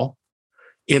real.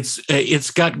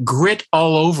 It's got grit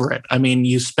all over it. I mean,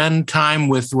 you spend time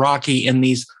with Rocky in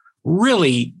these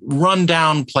really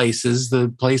rundown places,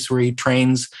 the place where he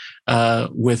trains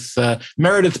with Burgess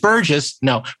Meredith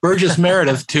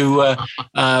to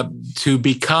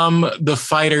become the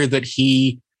fighter that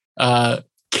he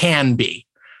can be.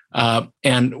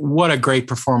 And what a great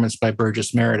performance by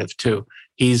Burgess Meredith too.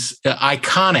 He's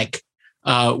iconic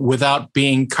without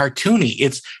being cartoony.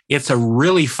 It's a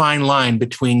really fine line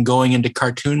between going into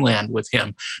cartoon land with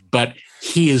him, but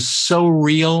he is so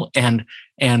real and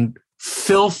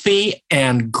filthy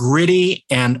and gritty,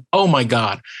 and oh my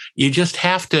God, you just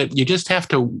have to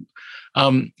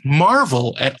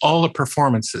marvel at all the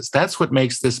performances. That's what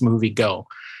makes this movie go.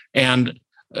 And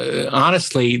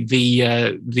honestly,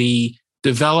 the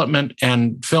development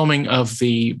and filming of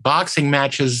the boxing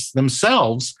matches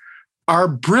themselves are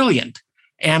brilliant.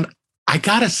 And I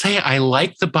gotta say, I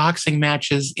like the boxing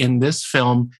matches in this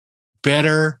film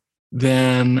better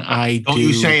than I do. Don't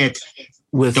you say it.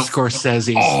 With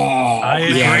Scorsese's. I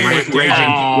agree.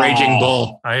 Raging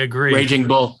Bull. I agree. Raging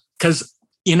Bull. Because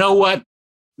you know what?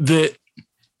 The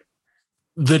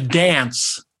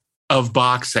dance of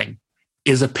boxing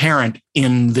is apparent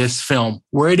in this film,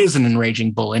 where it isn't in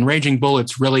Raging Bull. In Raging Bull,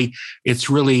 it's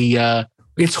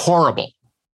horrible.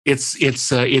 It's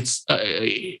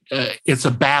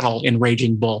a battle in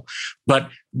Raging Bull. But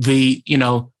the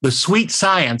sweet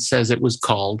science, as it was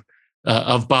called,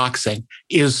 of boxing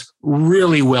is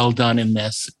really well done in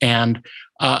this. And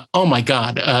oh my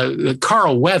God,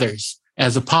 Carl Weathers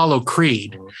as Apollo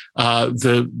Creed,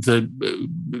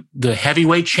 the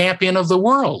heavyweight champion of the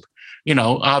world. You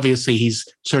know, obviously he's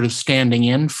sort of standing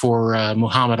in for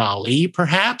Muhammad Ali,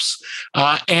 perhaps.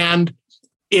 And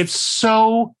it's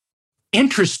so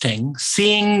interesting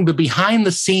seeing the behind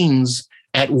the scenes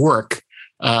at work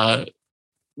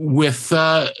with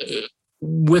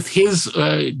his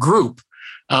group.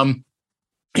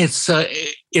 It's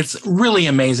really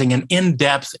amazing and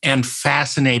in-depth and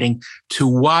fascinating to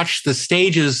watch the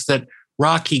stages that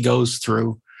Rocky goes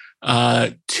through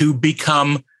to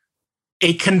become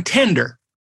a contender.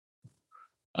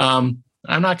 I'm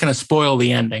not going to spoil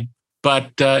the ending,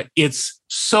 but it's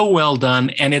so well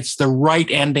done, and it's the right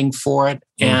ending for it.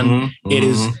 And it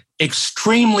is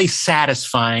extremely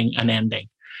satisfying, an ending.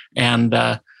 And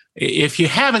if you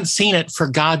haven't seen it, for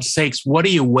God's sakes, what are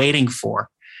you waiting for?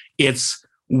 It's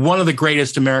one of the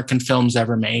greatest American films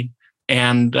ever made,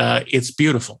 and it's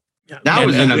beautiful. That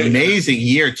was an amazing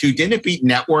year too. Didn't it beat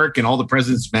Network and All the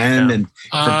President's Men and for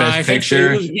Best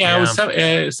Picture? It was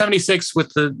 76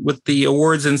 with the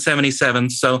awards in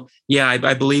 77. So yeah,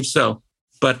 I believe so.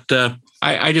 But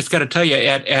I just got to tell you,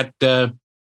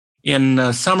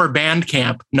 in summer band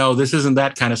camp, no, this isn't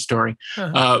that kind of story.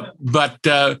 But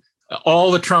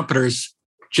all the trumpeters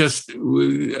just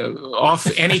off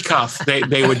any cuff,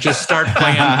 they would just start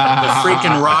playing the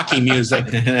freaking Rocky music.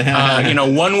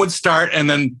 One would start and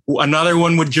then another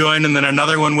one would join and then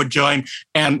another one would join.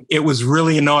 And it was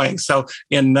really annoying. So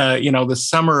in, the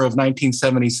summer of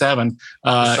 1977, it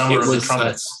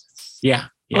was, yeah.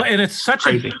 Well, and it's such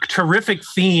a terrific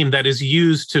theme that is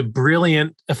used to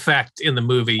brilliant effect in the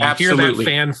movie. You hear that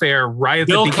fanfare right at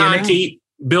the beginning.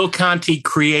 Bill Conti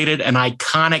created an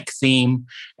iconic theme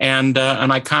and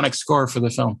an iconic score for the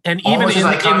film. And even as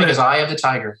iconic as Eye of the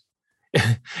Tiger.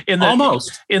 in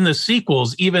the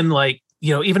sequels, even like,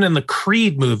 even in the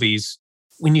Creed movies,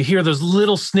 when you hear those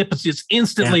little snippets, it's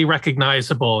instantly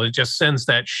recognizable. It just sends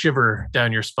that shiver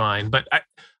down your spine. But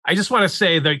I just want to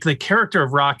say that the character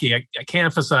of Rocky, I can't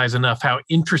emphasize enough how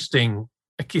interesting.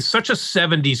 Like, he's such a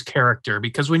 70s character,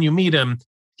 because when you meet him,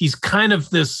 he's kind of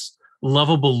this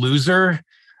lovable loser,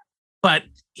 but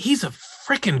he's a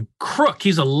freaking crook.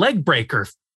 He's a leg breaker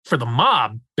for the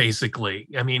mob, basically.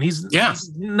 I mean, he's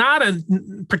not a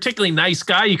particularly nice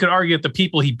guy. You could argue that the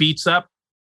people he beats up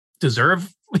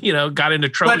deserve, got into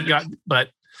trouble. But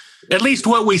at least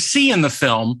what we see in the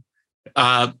film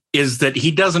is that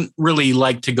he doesn't really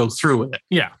like to go through with it.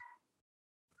 Yeah.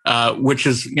 Which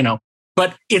is,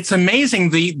 but it's amazing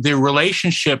the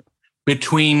relationship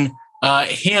between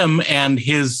him and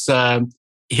his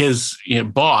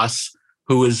boss,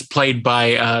 who is played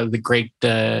by the great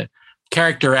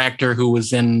character actor who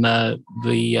was in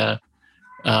Joe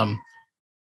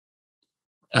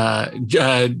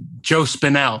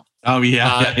Spinell. Oh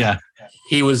yeah.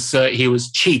 He was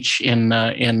Cheech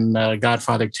in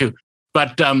Godfather 2.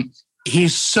 But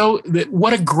he's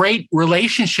what a great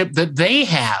relationship that they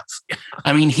have.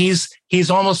 I mean, he's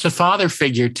almost a father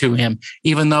figure to him,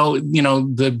 even though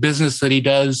the business that he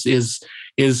does is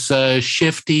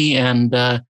shifty, and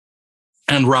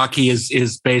Rocky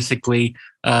is basically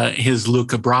his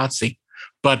Luca Brasi.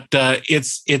 But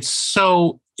it's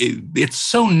so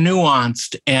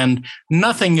nuanced, and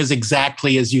nothing is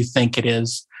exactly as you think it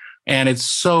is. And it's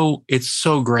so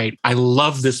great. I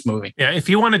love this movie. Yeah, if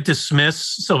you want to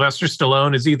dismiss Sylvester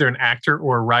Stallone as either an actor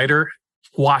or a writer,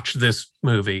 watch this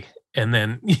movie and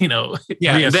then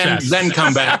reassess. then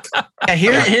come back.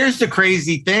 Here's the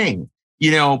crazy thing.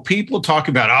 People talk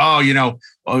about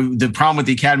the problem with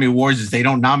the Academy Awards is they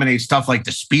don't nominate stuff like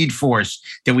the Speed Force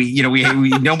that we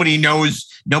nobody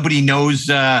knows.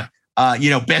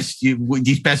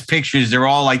 These best pictures, they're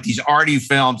all like these arty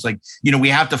films. Like, we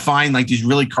have to find like these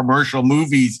really commercial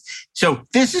movies. So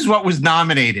this is what was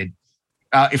nominated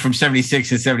from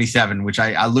 76 and 77, which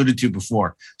I alluded to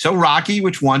before. So Rocky,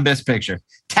 which won Best Picture,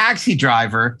 Taxi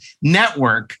Driver,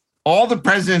 Network, All the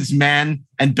President's Men,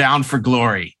 and Bound for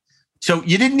Glory. So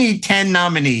you didn't need 10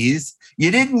 nominees.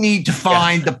 You didn't need to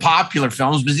find the popular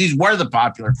films, because these were the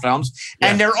popular films,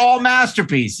 and they're all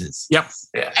masterpieces. Yep.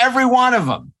 Every one of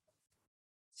them.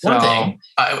 One thing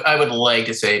I would like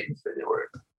to say,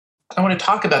 I want to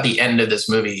talk about the end of this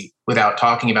movie without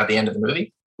talking about the end of the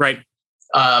movie. Right.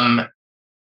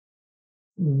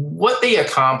 What they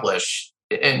accomplish,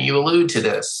 and you allude to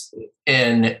this,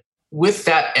 and with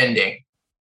that ending,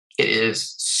 it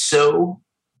is so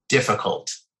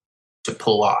difficult to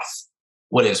pull off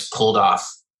what is pulled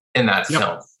off in that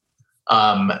film.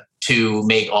 To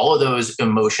make all of those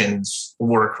emotions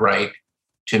work right,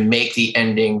 to make the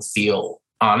ending feel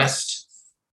honest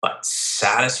but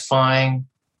satisfying,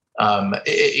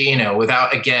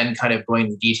 without again kind of going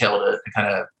into detail to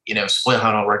kind of spoil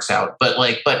how it all works out. But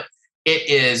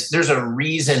there's a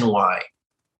reason why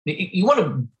you want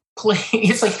to play.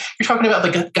 It's like you're talking about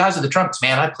the guys with the trumpets.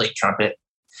 Man, I played trumpet.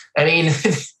 I mean,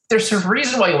 there's a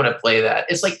reason why you want to play that.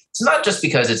 It's like, it's not just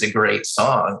because it's a great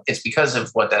song. It's because of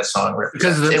what that song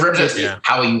represents. It represents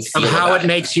how you feel, how it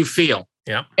makes you feel.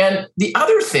 Yeah. And the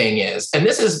other thing is, and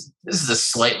this is a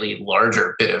slightly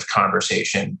larger bit of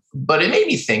conversation, but it made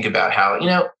me think about how,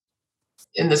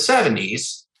 in the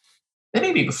 70s, and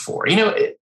maybe before,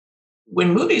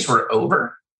 when movies were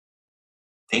over,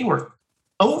 they were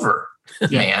over,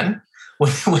 man.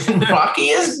 When Rocky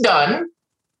is done,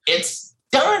 it's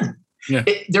done. Yeah.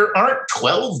 There aren't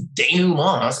 12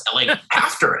 denouements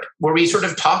after it, where we sort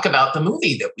of talk about the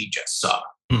movie that we just saw.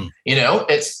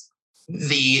 It's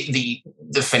the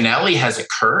finale has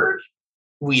occurred.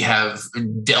 We have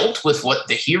dealt with what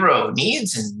the hero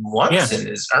needs and wants and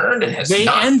has earned and has They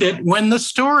not. end it when the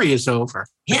story is over.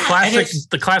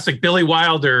 The classic Billy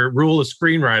Wilder rule of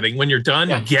screenwriting: when you're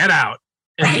done, get out.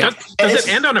 And does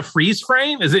it end on a freeze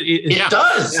frame? It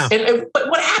does. Yeah. But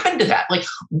what happened to that? Like,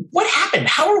 what happened?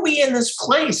 How are we in this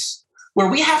place where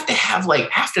we have to have,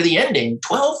 after the ending,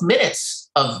 12 minutes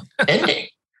of ending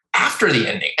after the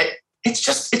ending?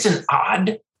 It's an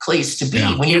odd place to be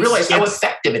when you realize how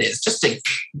effective it is just to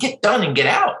get done and get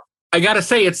out. I got to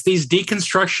say, it's these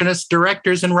deconstructionist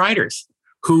directors and writers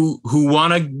who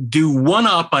want to do one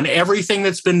up on everything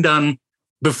that's been done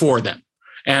before them.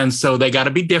 And so they got to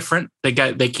be different.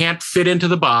 They can't fit into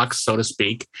the box, so to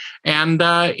speak. And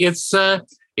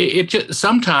it just,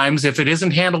 sometimes, if it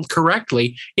isn't handled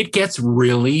correctly, it gets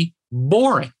really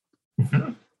boring.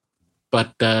 Mm-hmm.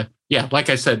 But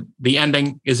like I said, the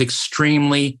ending is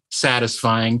extremely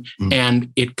satisfying,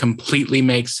 and it completely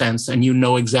makes sense, and you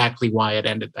know exactly why it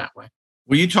ended that way.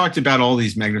 Well, you talked about all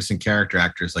these magnificent character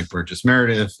actors like Burgess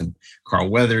Meredith and Carl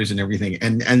Weathers and everything.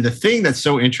 And the thing that's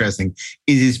so interesting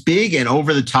is as big and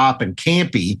over the top and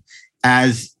campy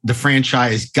as the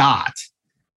franchise got,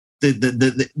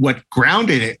 the what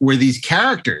grounded it were these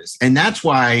characters. And that's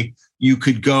why you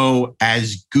could go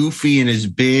as goofy and as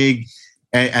big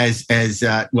as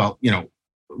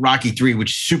Rocky III,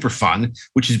 which is super fun,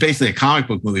 which is basically a comic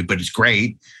book movie, but it's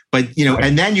great. But,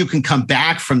 and then you can come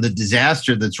back from the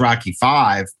disaster that's Rocky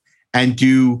V and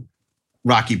do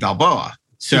Rocky Balboa.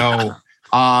 So,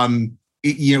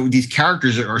 these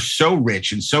characters are so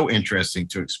rich and so interesting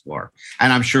to explore.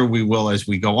 And I'm sure we will as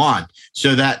we go on.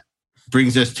 So that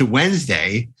brings us to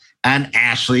Wednesday and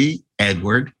Ashley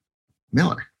Edward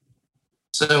Miller.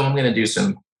 So I'm going to do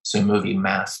some movie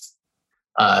math,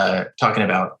 talking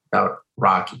about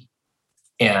Rocky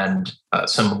and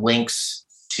some links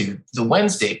to the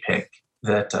Wednesday pick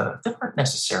that aren't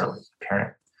necessarily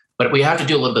apparent. But we have to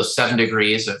do a little bit of 7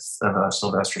 Degrees of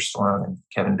Sylvester Stallone and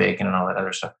Kevin Bacon and all that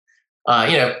other stuff.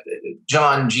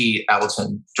 John G.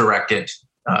 Avildsen directed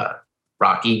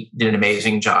Rocky, did an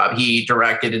amazing job. He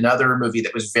directed another movie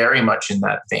that was very much in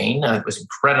that vein. It was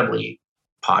incredibly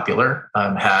popular,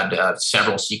 had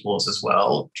several sequels as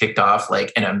well, kicked off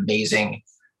like an amazing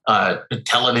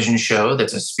television show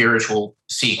that's a spiritual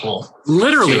sequel.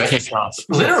 Literally kicked off.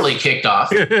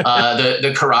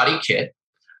 The Karate Kid.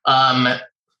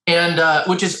 And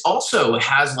which is also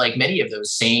has like many of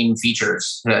those same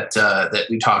features that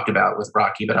we talked about with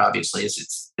Rocky, but obviously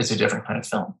it's a different kind of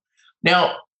film.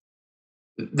 Now,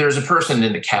 there's a person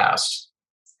in the cast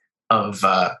of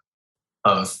the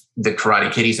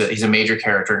Karate Kid. He's a major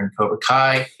character in Cobra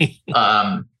Kai. It's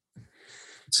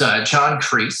John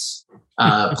Kreese,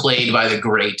 played by the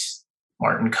great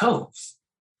Martin Kove.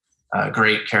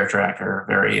 Great character actor,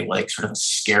 very like sort of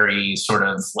scary, sort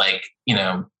of like,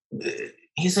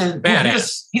 he's a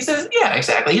badass.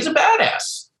 Exactly. He's a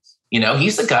badass.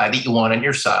 He's the guy that you want on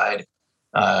your side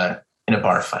in a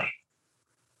bar fight.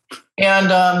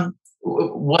 And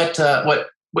what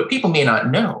people may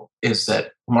not know is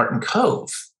that Martin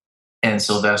Kove and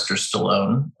Sylvester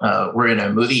Stallone were in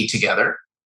a movie together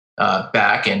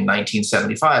back in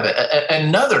 1975.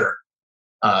 Another,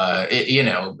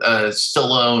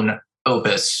 Stallone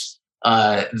opus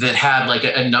that had like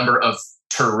a number of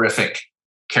terrific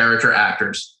character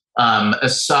actors.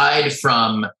 Aside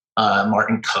from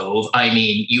Martin Kove, I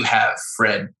mean, you have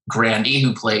Fred Grandy,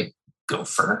 who played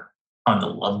Gopher on The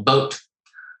Love Boat.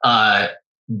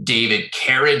 David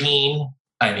Carradine,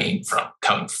 from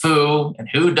Kung Fu, and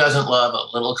who doesn't love a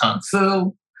little Kung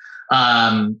Fu?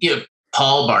 You have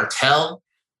Paul Bartel,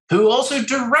 who also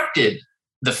directed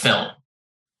the film.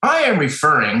 I am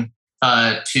referring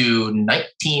to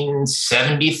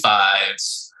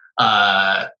 1975's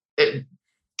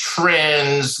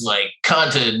trends like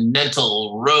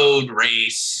Continental Road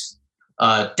Race,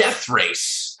 Death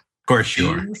Race. Of course you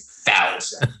are.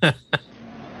 2000.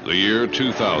 The year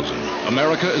 2000.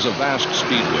 America is a vast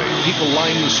speedway. People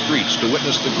line the streets to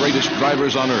witness the greatest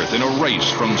drivers on earth in a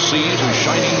race from sea to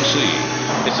shining sea.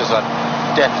 This is a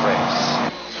death race.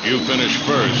 You finish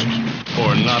first,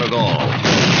 or not at all.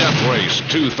 Death Race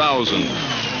 2000.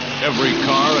 Every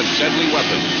car a deadly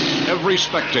weapon. Every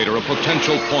spectator a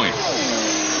potential point.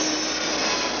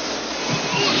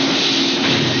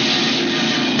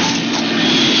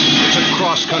 It's a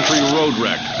cross-country road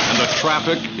wreck, and the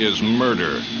traffic is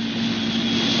murder.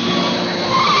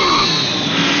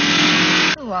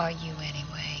 Who are you,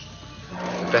 anyway?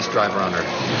 Best driver on earth.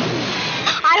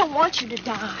 I don't want you to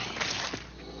die.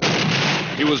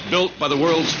 He was built by the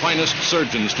world's finest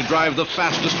surgeons to drive the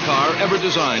fastest car ever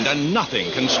designed, and nothing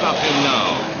can stop him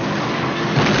now.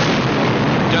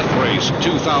 Death Race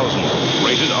 2000,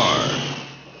 rated R.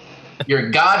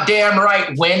 You're goddamn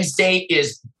right. Wednesday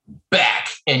is back,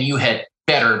 and you had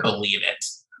better believe it.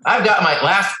 I've got my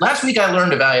last week. I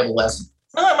learned a valuable lesson.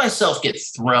 I let myself get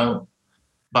thrown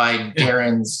by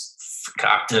Darren's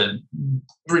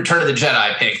Return of the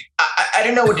Jedi pick. I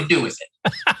didn't know what to do with it,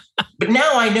 but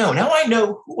now I know. Now I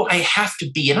know who I have to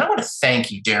be, and I want to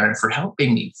thank you, Darren, for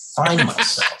helping me find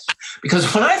myself.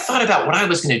 Because when I thought about what I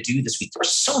was going to do this week, there were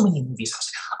so many movies. I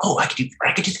was like, "Oh, I could do that."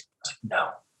 I was like,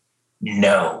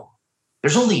 "No."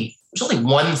 There's only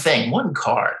one thing, one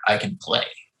card I can play,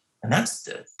 and that's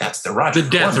the Roger. The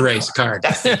Death Race card.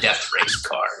 That's the Death Race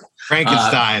card.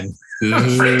 Frankenstein.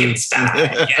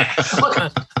 Frankenstein. Yeah.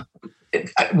 Look,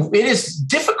 it is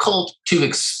difficult to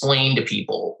explain to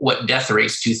people what Death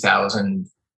Race 2000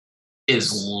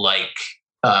 is like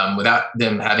without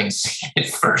them having seen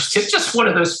it first. It's just one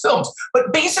of those films.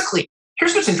 But basically,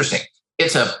 here's what's interesting.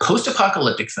 It's a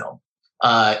post-apocalyptic film.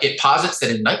 It posits that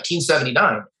in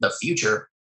 1979, the future,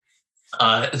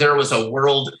 there was a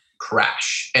world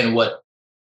crash. And what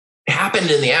happened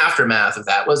in the aftermath of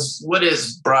that was what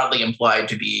is broadly implied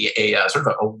to be a sort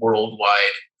of a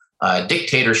worldwide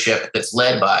dictatorship that's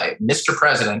led by Mr.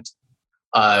 President,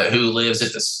 who lives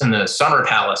in the Summer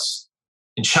Palace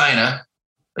in China,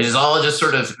 which is all just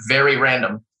sort of very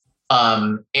random.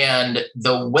 And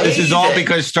the way this is all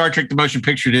because Star Trek: The Motion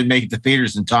Picture didn't make it to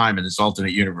theaters in time in this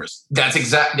alternate universe. That's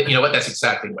exactly, that's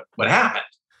exactly what happened.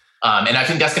 And I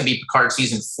think that's going to be Picard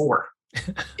season 4.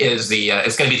 That's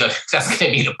going to be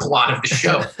the plot of the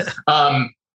show.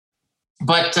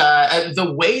 But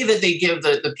the way that they give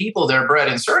the people their bread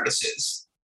and circuses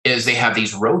is they have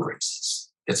these road races.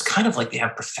 It's kind of like they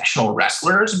have professional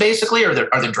wrestlers, basically, or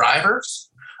are the drivers.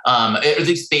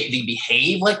 They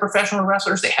behave like professional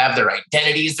wrestlers. They have their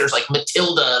identities. There's like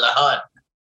Matilda the Hun,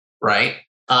 right?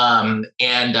 And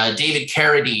David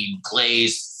Carradine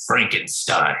plays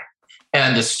Frankenstein.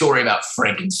 And the story about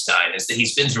Frankenstein is that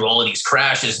he's been through all of these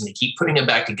crashes and they keep putting him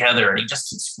back together and he just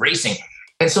keeps racing.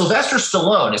 And Sylvester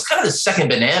Stallone is kind of the second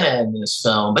banana in this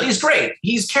film, but he's great.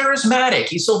 He's charismatic.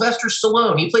 He's Sylvester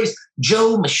Stallone. He plays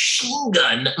Joe Machine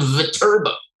Gun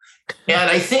Viterbo. And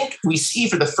I think we see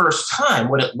for the first time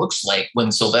what it looks like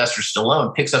when Sylvester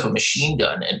Stallone picks up a machine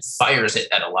gun and fires it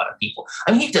at a lot of people.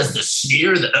 I mean, he does the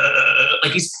sneer,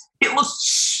 it looks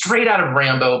straight out of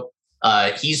Rambo.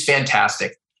 He's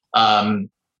fantastic. He's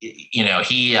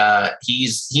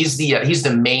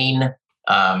the main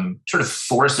sort of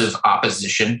force of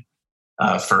opposition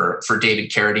for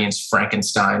David Carradine's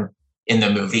Frankenstein in the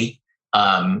movie.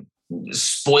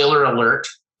 Spoiler alert.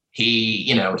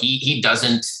 He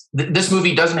doesn't, this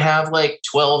movie doesn't have like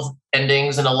 12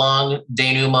 endings and a long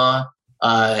denouement.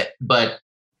 But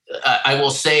I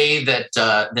will say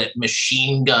that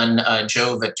Machine Gun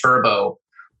Joe Viterbo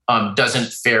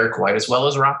doesn't fare quite as well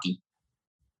as Rocky.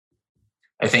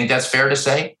 I think that's fair to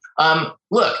say.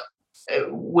 Look,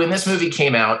 when this movie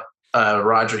came out,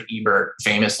 Roger Ebert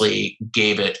famously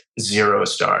gave it 0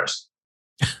 stars.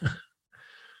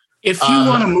 If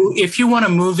you want a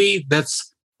movie that's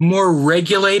more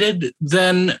regulated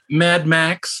than Mad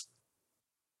Max,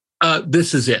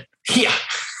 this is it. Yeah.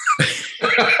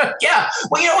 Yeah.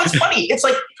 Well, it's funny. It's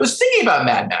like I was thinking about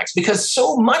Mad Max because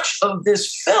so much of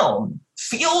this film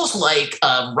feels like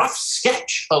a rough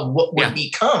sketch of what would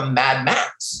become Mad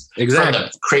Max. Exactly. From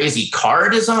the crazy car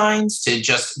designs to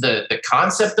just the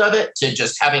concept of it to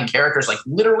just having characters like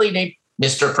literally named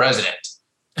Mr. President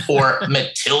or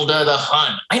Matilda the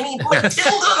Hun. I mean, Matilda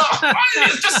the Hun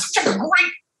is just such a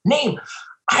great name.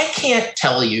 I can't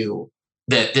tell you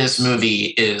that this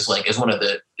movie is one of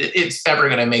it's ever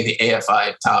going to make the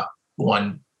AFI top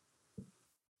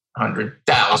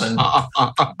 100,000.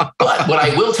 But what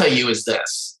I will tell you is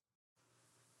this: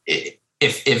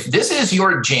 if this is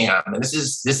your jam, and this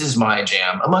is my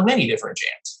jam among many different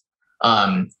jams,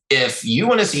 if you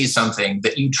want to see something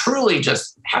that you truly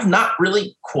just have not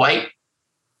really quite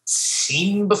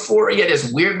seen before yet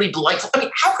is weirdly delightful. I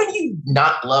mean, how can you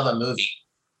not love a movie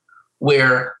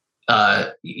where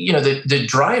the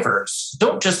drivers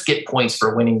don't just get points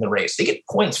for winning the race; they get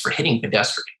points for hitting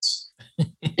pedestrians,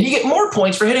 and you get more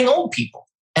points for hitting old people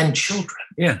and children.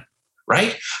 Yeah,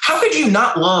 right. How could you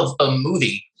not love a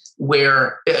movie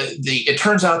where it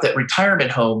turns out that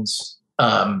retirement homes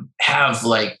have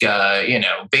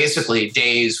basically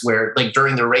days where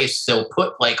during the race they'll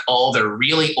put all the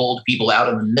really old people out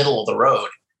in the middle of the road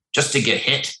just to get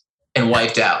hit and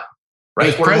wiped out.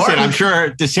 Right. I'm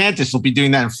sure DeSantis will be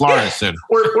doing that in Florida soon.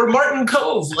 Or Martin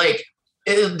Cove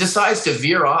decides to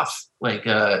veer off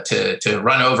to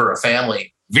run over a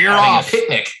family having a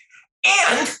picnic.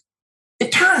 And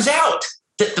it turns out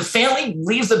that the family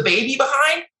leaves the baby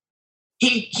behind.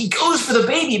 He goes for the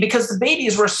baby because the baby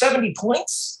is worth 70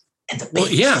 points. And the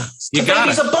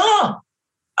baby's a bomb.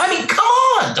 I mean, come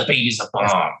on. The baby's a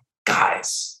bomb.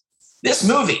 Guys, this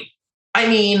movie, I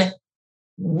mean,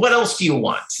 what else do you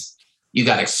want? You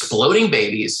got exploding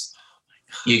babies.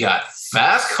 You got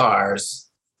fast cars.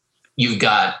 You've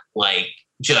got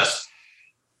just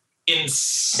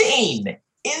insane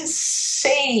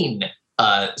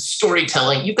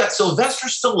storytelling. You've got Sylvester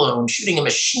Stallone shooting a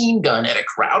machine gun at a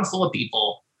crowd full of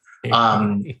people.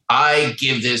 I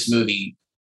give this movie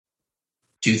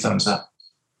 2 thumbs up.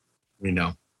 We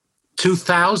know.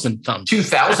 2,000 thumbs.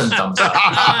 2,000 thumbs up.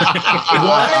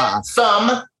 1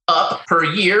 thumb up per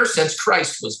year since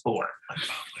Christ was born.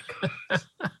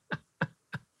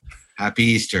 Happy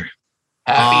Easter.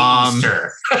 Happy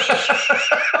Easter.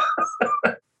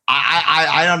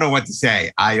 I don't know what to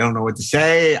say. I don't know what to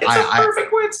say. It's a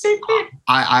perfect Wednesday pick.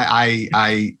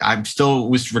 I'm still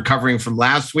was recovering from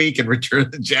last week and Return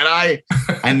of the Jedi,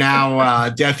 and now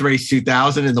Death Race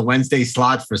 2000 in the Wednesday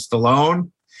slot for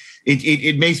Stallone.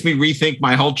 It makes me rethink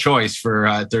my whole choice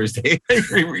for Thursday.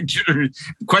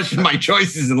 Question my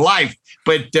choices in life,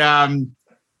 but so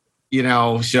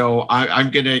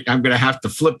I'm gonna have to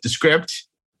flip the script,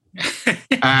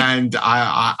 and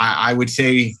I would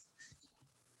say.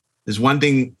 There's one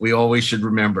thing we always should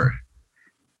remember.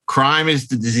 Crime is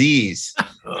the disease.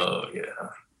 Oh, yeah.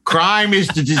 Crime is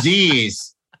the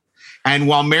disease. And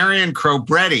while Marion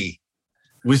Crobretti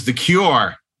was the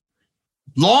cure,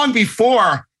 long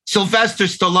before Sylvester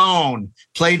Stallone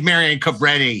played Marion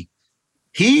Crobretti,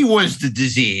 he was the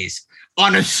disease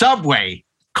on a subway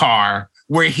car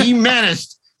where he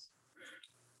menaced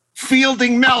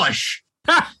Fielding Mellish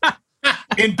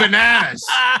in Bananas.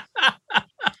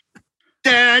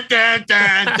 Dun, dun,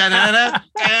 dun, dun, dun,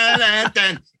 dun, dun,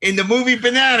 dun. In the movie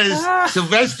Bananas,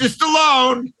 Sylvester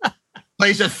Stallone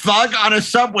plays a thug on a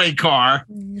subway car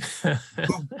who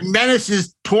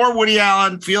menaces poor Woody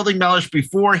Allen, Fielding Mellish,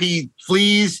 before he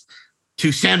flees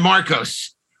to San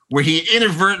Marcos, where he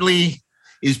inadvertently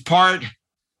is part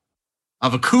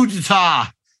of a coup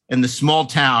d'etat in the small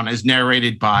town, as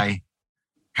narrated by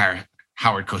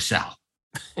Howard Cosell.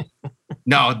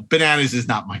 No, Bananas is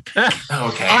not my pick.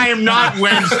 Okay. I am not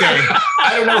Wednesday.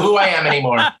 I don't know who I am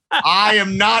anymore. I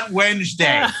am not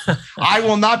Wednesday. I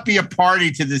will not be a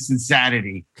party to this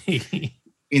insanity.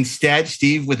 Instead,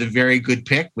 Steve, with a very good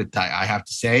pick, I have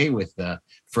to say, with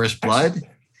First Blood.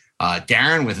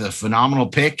 Darren with a phenomenal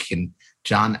pick, and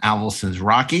John Avildsen's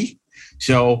Rocky.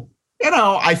 So,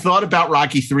 I thought about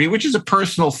Rocky 3, which is a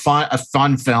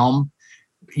fun film.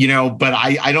 But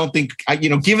I don't think,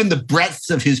 given the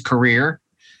breadth of his career,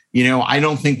 I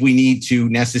don't think we need to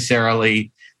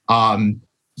necessarily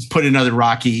put another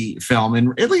Rocky film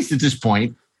in, at least at this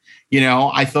point.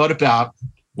 I thought about,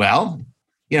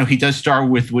 he does star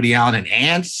with Woody Allen in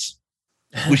Ants,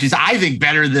 which is, I think,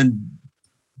 better than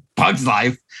Bug's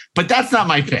Life, but that's not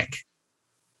my pick.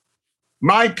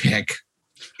 My pick,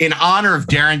 in honor of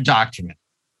Darren Dochterman,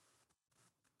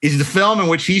 is the film in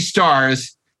which he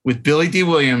stars with Billy D.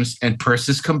 Williams and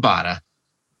Persis Kambata,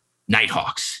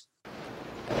 Nighthawks.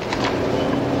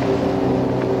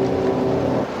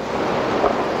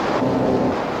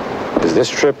 Is this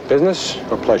trip business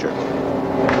or pleasure?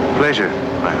 Pleasure,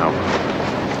 I hope.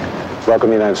 Welcome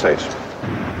to the United States.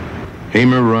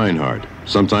 Hamer Reinhardt,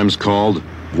 sometimes called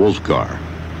Wolfgar.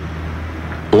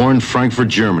 Born Frankfurt,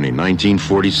 Germany,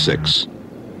 1946.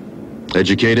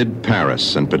 Educated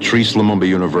Paris and Patrice Lumumba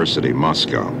University,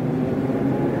 Moscow.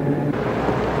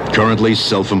 Currently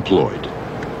self-employed.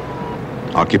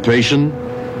 Occupation,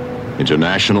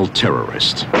 international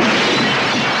terrorist.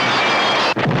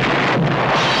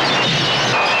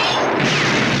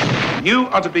 You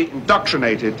are to be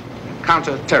indoctrinated in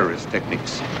counter-terrorist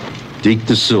techniques. Deke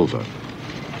da Silva,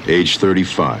 age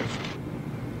 35.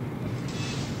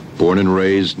 Born and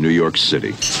raised New York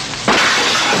City.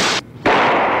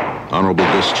 Honorable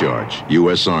discharge,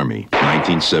 U.S. Army,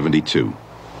 1972.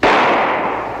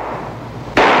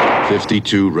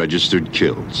 52 registered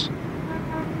kills.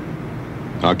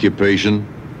 Occupation,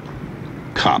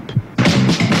 cop.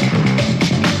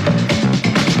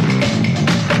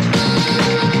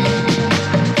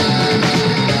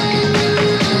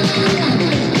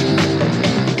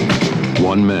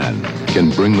 One man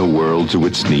can bring the world to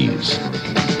its knees.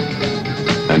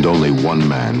 And only one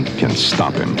man can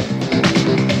stop him.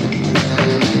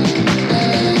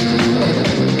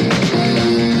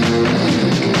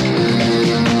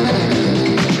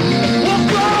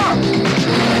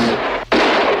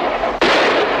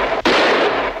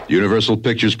 Universal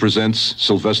Pictures presents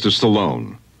Sylvester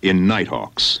Stallone in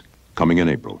Nighthawks, coming in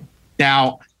April.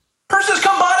 Now, Persis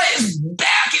Kambata is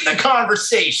back in the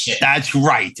conversation. That's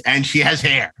right. And she has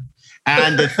hair.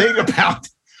 And the thing about,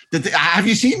 have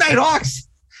you seen Nighthawks?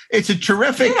 It's a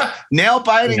terrific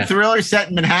nail-biting thriller set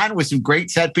in Manhattan with some great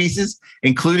set pieces,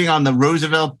 including on the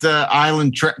Roosevelt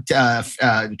Island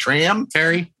tram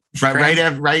ferry. Right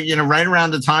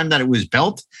around the time that it was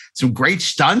built. Some great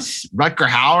stunts. Rutger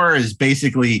Hauer is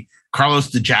basically Carlos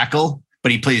the Jackal,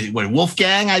 but he plays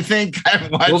Wolfgang, I think.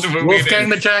 Wolfgang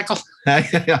the Jackal.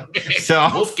 So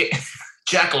Wolfgang,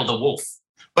 Jackal the Wolf.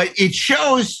 But it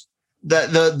shows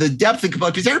the depth of,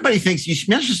 because everybody thinks, you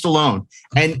mentioned Stallone,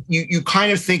 and you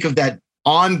kind of think of that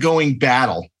ongoing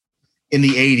battle in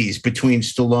the 80s between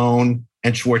Stallone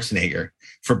and Schwarzenegger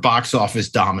for box office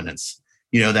dominance.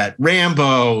 That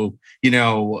Rambo,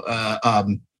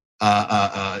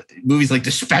 movies like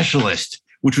The Specialist,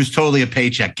 which was totally a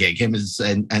paycheck gig. Him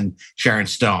and Sharon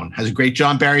Stone. Has a great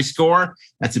John Barry score.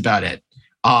 That's about it.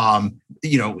 And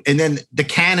then the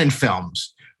Cannon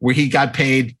films where he got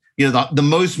paid, the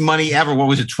most money ever. What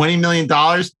was it? $20 million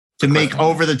to make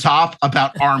Over the Top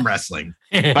about arm wrestling.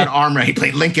 About arm wrestling. He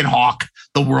played Lincoln Hawk,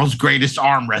 the world's greatest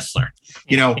arm wrestler.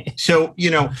 So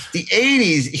the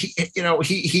 80s,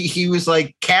 he was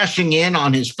like cashing in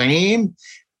on his fame,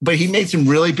 but he made some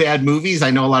really bad movies. I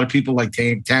know a lot of people like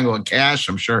Tango and Cash.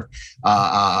 I'm sure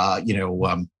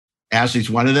Ashley's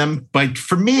one of them. But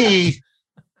for me,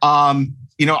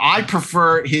 I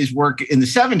prefer his work in the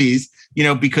 70s,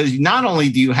 because not only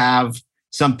do you have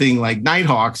something like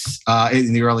Nighthawks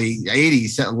in the early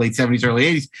 80s, late 70s, early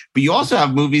 80s, but you also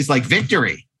have movies like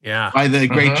Victory by the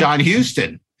great John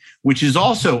Huston, which is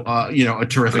also, a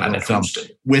terrific little film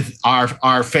with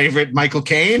our favorite Michael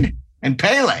Caine and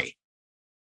Pele.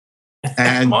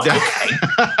 And my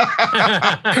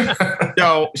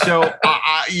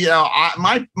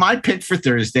pick for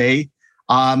Thursday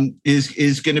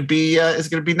is going to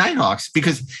be Nighthawks,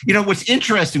 because what's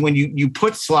interesting when you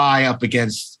put Sly up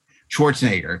against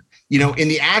Schwarzenegger, in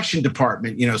the action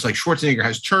department, it's like Schwarzenegger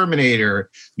has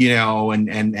Terminator,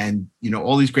 and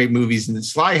all these great movies, and then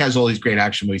Sly has all these great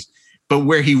action movies, but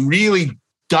where he really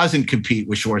doesn't compete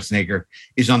with Schwarzenegger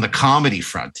is on the comedy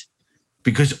front.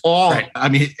 Because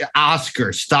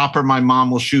Oscar, Stop or My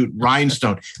Mom Will Shoot,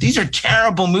 Rhinestone, these are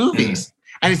terrible movies.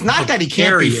 And it's not that he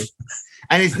can't be,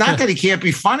 and it's not that he can't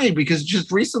be funny, because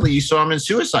just recently you saw him in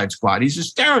Suicide Squad. He's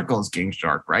hysterical as King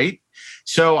Shark, right?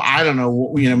 So I don't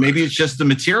know, maybe it's just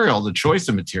the choice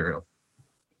of material.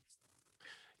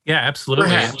 Yeah, absolutely.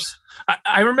 Perhaps.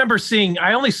 I remember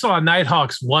I only saw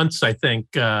Nighthawks once, I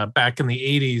think, back in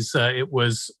the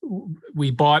 80s.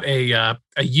 We bought a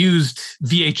used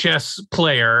VHS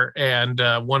player, and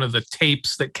one of the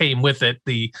tapes that came with it,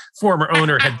 the former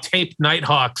owner had taped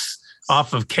Nighthawks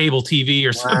off of cable TV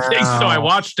or something. Wow. So I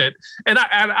watched it, and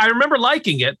I remember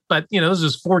liking it, but this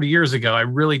was 40 years ago. I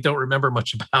really don't remember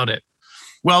much about it.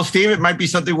 Well, Steve, it might be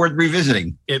something worth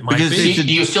revisiting. It might be.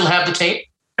 Do you still have the tape?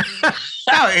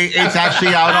 No, it's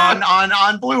actually out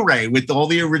on Blu-ray with all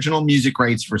the original music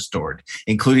rights restored,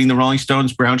 including the Rolling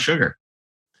Stones' Brown Sugar.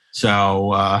 So,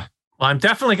 well, I'm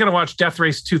definitely going to watch Death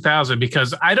Race 2000,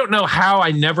 because I don't know how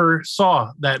I never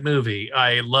saw that movie.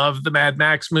 I love the Mad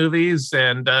Max movies,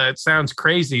 and it sounds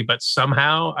crazy, but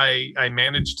somehow I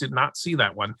managed to not see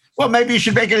that one. Well, maybe you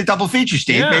should make it a double feature,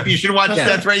 Steve. Yeah. Maybe you should watch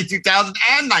Death Race 2000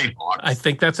 and Nighthawks. I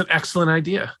think that's an excellent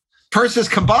idea. Persis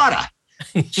Kambata.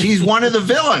 She's one of the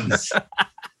villains.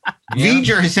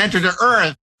 V'ger has entered the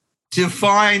Earth to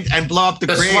find and blow up the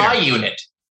creator. Sly unit.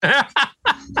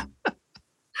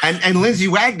 And Lindsay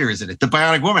Wagner is in it, the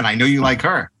Bionic Woman. I know you like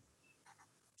her.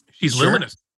 She's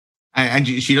luminous. And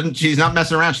she's not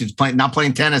messing around. She's not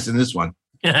playing tennis in this one.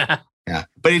 Yeah.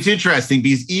 But it's interesting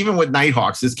because even with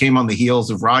Nighthawks, this came on the heels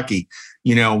of Rocky.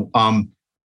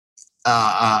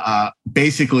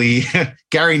 Basically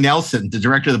Gary Nelson, the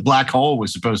director of The Black Hole,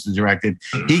 was supposed to direct it.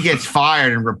 He gets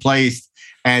fired and replaced,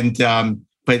 and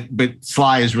but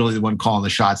Sly is really the one calling the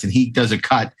shots, and he does a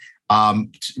cut.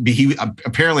 He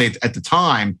apparently at the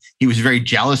time he was very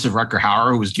jealous of Rutger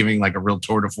Hauer, who was giving like a real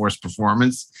tour de force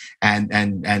performance, and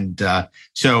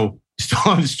so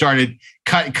Stallone started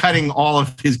cutting all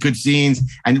of his good scenes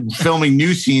and filming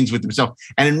new scenes with himself.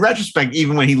 And in retrospect,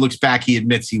 even when he looks back, he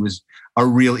admits he was a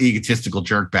real egotistical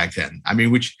jerk back then. I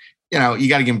mean, which, you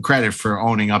got to give him credit for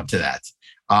owning up to that.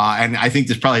 And I think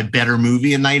there's probably a better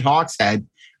movie in Nighthawks had.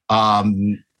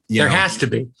 There has to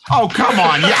be. Oh, come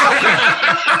on.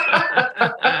 Yeah.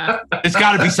 There's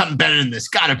got to be something better than this.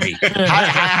 Got to be.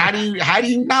 How do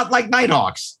you not like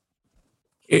Nighthawks?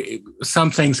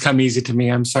 Some things come easy to me.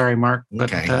 I'm sorry, Mark.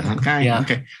 But, Okay. I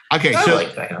So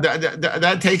like that.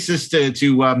 that takes us to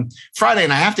Friday,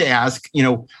 and I have to ask.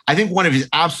 I think one of his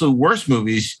absolute worst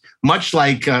movies, much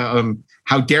like how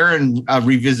Darren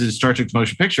revisited Star Trek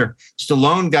Motion Picture,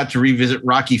 Stallone got to revisit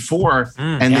Rocky IV,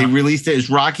 and they released it as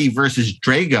Rocky versus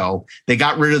Drago. They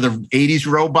got rid of the '80s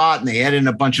robot, and they added in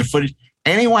a bunch of footage.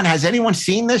 Has anyone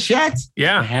seen this yet?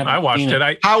 Yeah, I watched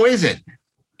it. How is it?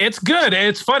 It's good.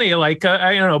 It's funny. Like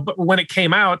but when it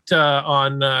came out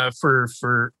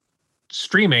for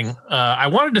streaming, I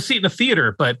wanted to see it in the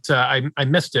theater, but I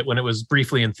missed it when it was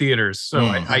briefly in theaters. So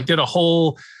I did a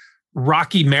whole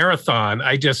Rocky marathon.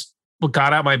 I just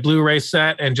got out my Blu-ray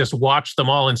set and just watched them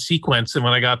all in sequence. And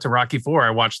when I got to Rocky IV,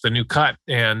 I watched the new cut.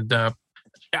 And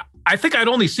I think I'd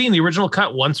only seen the original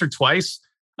cut once or twice.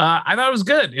 I thought it was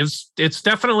good. It's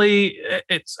definitely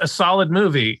a solid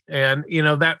movie, and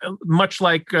that much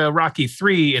like Rocky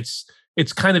III,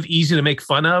 it's kind of easy to make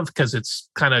fun of because it's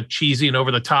kind of cheesy and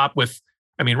over the top with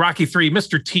I mean, Rocky 3,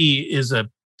 Mr. T is a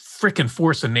freaking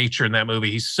force of nature in that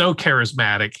movie. He's so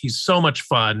charismatic. He's so much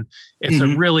fun. It's a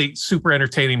really super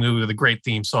entertaining movie with a great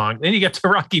theme song. Then you get to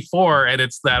Rocky 4 and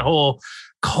it's that whole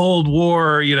Cold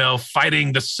War,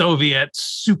 fighting the Soviet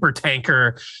super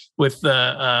tanker with with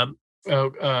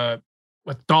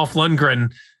Dolph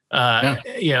Lundgren,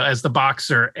 as the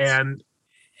boxer.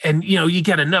 And you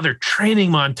get another training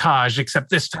montage,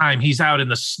 except this time he's out in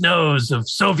the snows of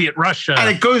Soviet Russia. And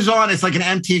it goes on. It's like an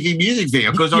MTV music video.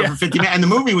 It goes on for 50 minutes. And the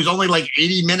movie was only like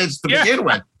 80 minutes to begin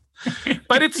with.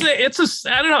 But it's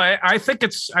I don't know. I think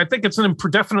it's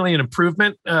definitely an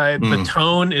improvement. The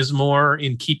tone is more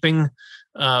in keeping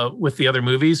with the other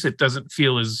movies. It doesn't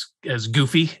feel as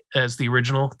goofy as the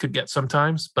original could get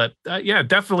sometimes. But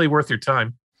definitely worth your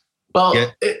time. Well,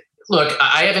 look,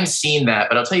 I haven't seen that,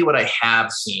 but I'll tell you what I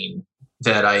have seen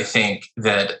that I think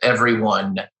that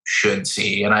everyone should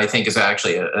see, and I think is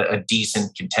actually a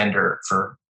decent contender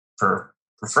for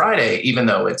Friday, even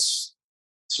though it's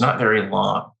not very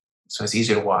long, so it's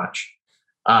easy to watch.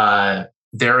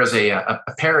 There is a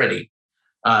parody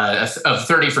of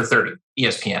 30 for 30,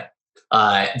 ESPN,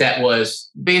 that was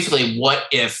basically, what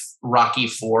if Rocky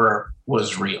IV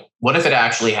was real? What if it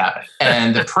actually happened?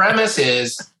 And the premise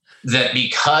is that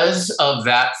because of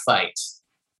that fight,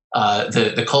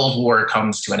 the Cold War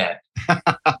comes to an end.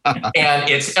 And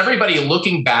it's everybody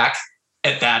looking back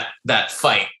at that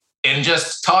fight and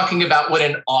just talking about what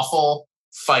an awful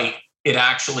fight it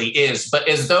actually is, but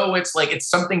as though it's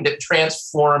something that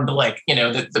transformed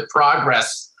the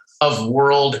progress of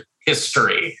world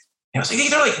history. It's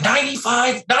these are like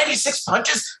 95, 96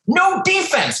 punches, no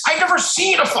defense. I've never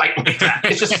seen a fight like that.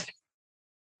 It's just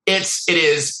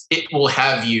it will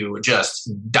have you just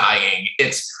dying.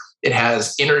 It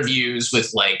has interviews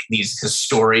with these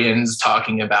historians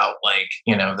talking about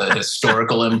the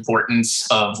historical importance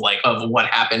of what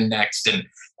happened next, and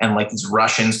these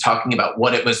Russians talking about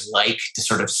what it was like to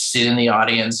sort of sit in the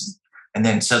audience, and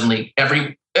then suddenly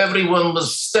everyone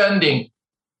was standing,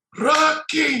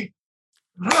 Rocky.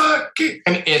 I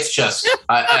mean, it's just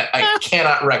I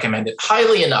cannot recommend it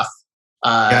highly enough.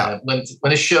 When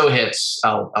the show hits,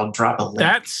 I'll drop a link.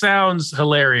 That sounds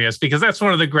hilarious, because that's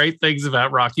one of the great things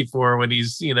about Rocky IV, when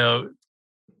he's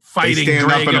fighting they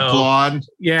stand Drago. up and applaud.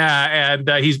 Yeah, and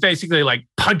he's basically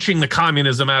punching the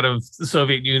communism out of the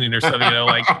Soviet Union or something.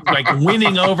 Like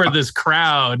winning over this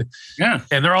crowd. Yeah,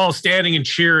 and they're all standing and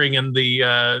cheering, and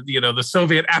the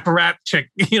Soviet apparatchik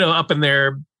up in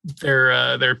their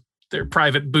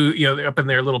private booth, they're up in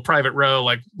their little private row,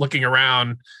 looking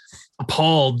around,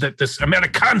 appalled that this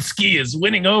Amerikansky is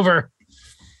winning over.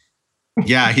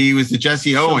 Yeah, he was the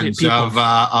Jesse Owens of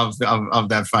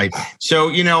that fight.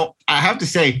 So, I have to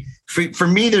say, for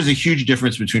me, there's a huge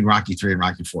difference between Rocky 3 and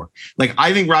Rocky 4.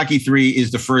 I think Rocky 3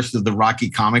 is the first of the Rocky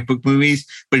comic book movies,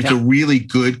 but it's a really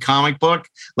good comic book.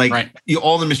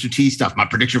 All the Mr. T stuff, my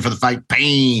prediction for the fight,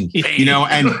 pain.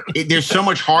 And there's so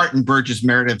much heart in Burgess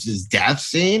Meredith's death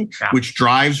scene, which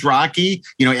drives Rocky,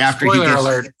 after Spoiler he gets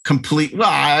alert. well,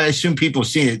 I assume people have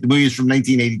seen it. The movie is from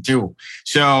 1982.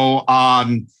 So,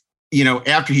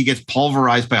 after he gets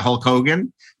pulverized by Hulk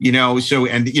Hogan,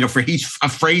 for he's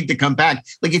afraid to come back.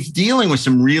 It's dealing with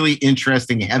some really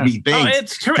interesting, heavy things.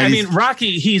 It's true. I mean,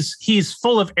 Rocky, he's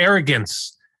full of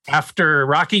arrogance after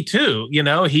Rocky 2.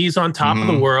 He's on top of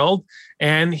the world,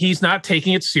 and he's not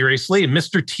taking it seriously. And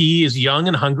Mr. T is young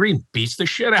and hungry and beats the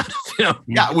shit out of him.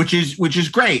 Yeah, which is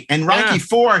great. And Rocky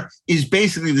 4 is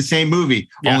basically the same movie,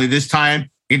 only this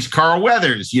time it's Carl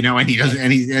Weathers, and he doesn't,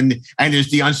 and there's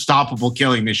the unstoppable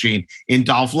killing machine in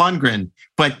Dolph Lundgren.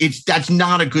 But that's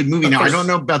not a good movie. Now, I don't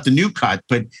know about the new cut,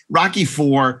 but Rocky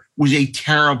 4 was a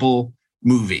terrible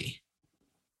movie.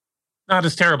 Not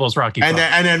as terrible as Rocky 5.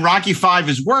 And then Rocky 5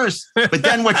 is worse. But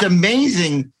then what's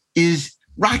amazing is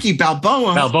Rocky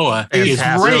Balboa is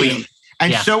great.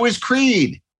 And so is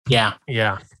Creed. Yeah.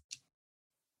 Yeah.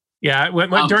 Yeah,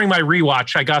 during my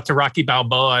rewatch, I got to Rocky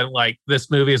Balboa, and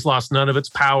this movie has lost none of its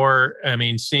power. I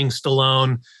mean, seeing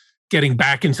Stallone getting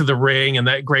back into the ring, and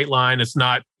that great line, it's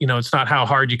not how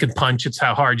hard you can punch, it's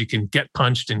how hard you can get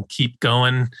punched and keep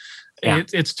going. Yeah.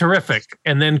 It's terrific.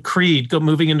 And then Creed,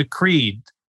 moving into Creed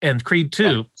and Creed 2.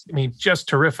 Yeah. I mean, just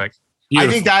terrific. Beautiful.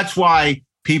 I think that's why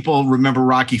people remember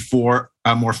Rocky 4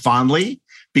 more fondly,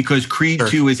 because Creed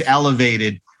 2 is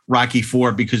elevated Rocky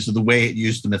 4 because of the way it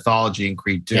used the mythology in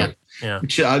Creed 2. Yeah.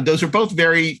 Which, those are both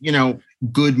very,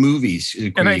 good movies.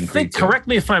 And I think, correct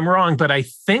me if I'm wrong, but I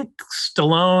think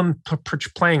Stallone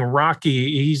playing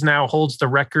Rocky, he's now holds the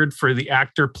record for the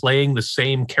actor playing the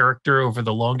same character over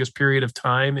the longest period of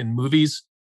time in movies.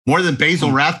 More than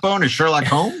Basil Rathbone as Sherlock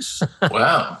Holmes?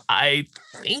 Wow. I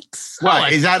think so.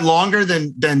 What, is that longer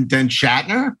than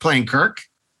Shatner playing Kirk?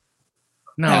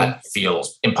 No. That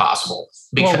feels impossible.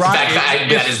 Because Well,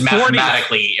 that is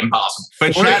mathematically impossible.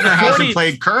 But Shatner hasn't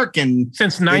played Kirk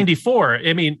since '94.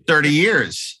 I mean, 30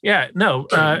 years. Yeah, no,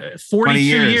 42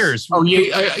 years. Oh,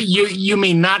 you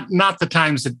mean not the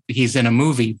times that he's in a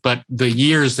movie, but the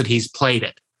years that he's played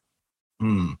it.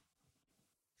 Well,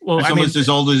 it's almost as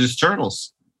old as his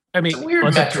Turtles. I mean,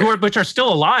 which are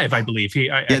still alive, I believe.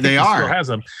 I think they he are. Still has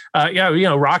them.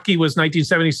 Rocky was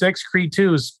 1976. Creed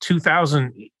 2 is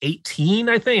 2018.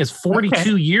 I think it's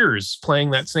 42 years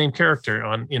playing that same character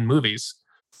in movies.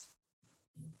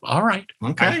 All right.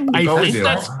 Okay. I think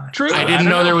that's true. I didn't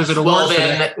know there was an award for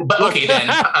that. But okay,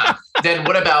 then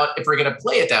what about if we're going to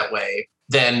play it that way?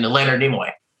 Then Leonard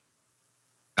Nimoy.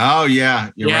 Oh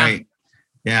yeah, you're right.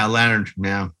 Yeah, Leonard.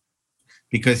 Yeah,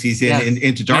 because he's in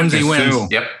Into Darkness too.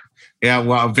 Yep. Yeah,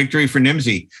 well, victory for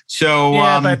Nimsy. So,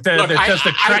 but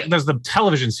does the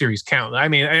television series count? I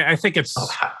mean, I think it's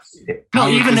no.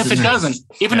 Even if it doesn't,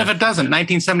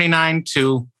 1979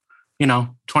 to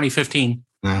 2015.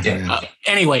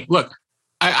 Anyway, look,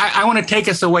 I want to take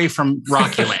us away from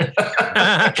Rockyland,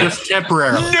 just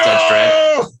temporarily. No! Judge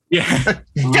Dredd. Yeah,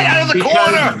 get out of the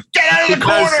corner! Get out of the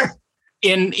corner!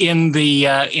 In the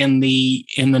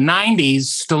 90s,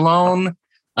 Stallone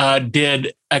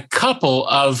did a couple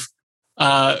of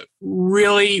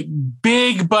really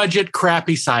big budget,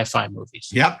 crappy sci-fi movies.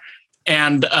 Yep.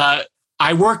 And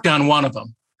I worked on one of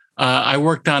them. I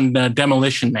worked on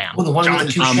Demolition Man. Well, the one with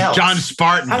the 2 shells. John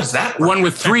Spartan. How does that work? One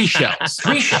with 3 shells.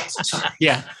 3 shells.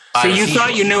 Yeah. So you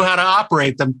thought you knew how to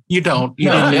operate them. You don't.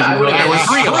 You didn't I would there were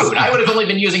 3 of them. I would have only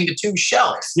been using the 2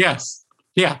 shells. Yes.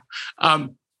 Yeah.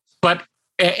 But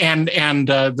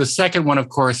the second one, of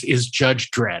course, is Judge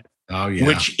Dredd. Oh, yeah.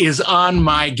 Which is on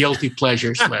my guilty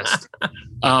pleasures list.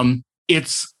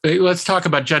 Let's talk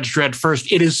about Judge Dredd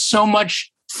first. It is so much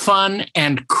fun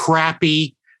and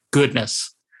crappy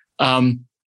goodness.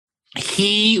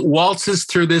 He waltzes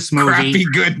through this movie. Crappy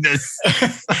goodness.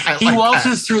 He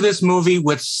waltzes through this movie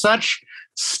with such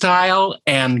style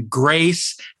and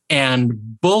grace and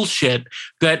bullshit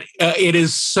that it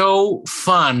is so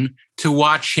fun to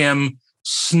watch him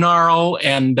snarl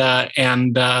and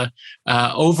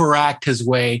overact his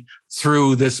way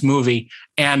through this movie.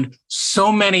 And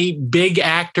so many big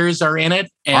actors are in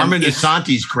it. And Armand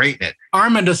Assante's great in it.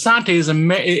 Armand Assante is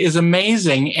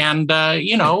amazing. And,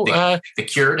 The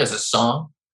Cure as a song.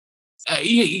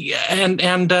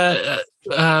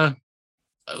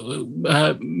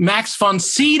 Max von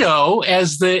Sydow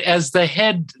as the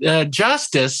head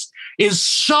justice is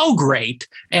so great,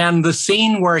 and the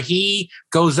scene where he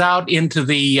goes out into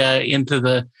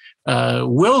the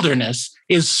wilderness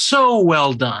is so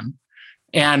well done,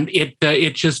 and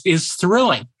it just is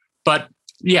thrilling. But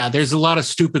yeah, there's a lot of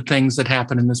stupid things that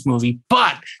happen in this movie,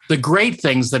 but the great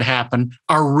things that happen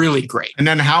are really great. And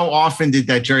then how often did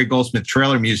that Jerry Goldsmith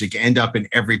trailer music end up in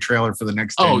every trailer for the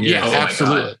next 10 years? Yeah,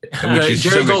 absolutely.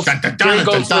 Jerry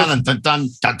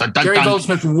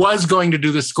Goldsmith was going to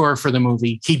do the score for the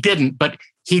movie. He didn't, but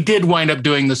he did wind up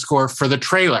doing the score for the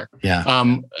trailer. Yeah.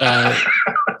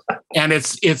 And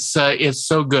it's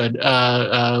so good.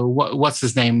 What's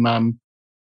his name?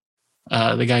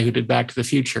 The guy who did Back to the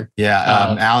Future.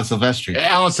 Yeah, Alan Silvestri.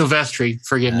 Alan Silvestri,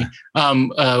 forgive me,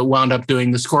 wound up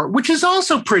doing the score, which is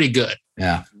also pretty good.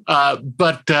 Yeah.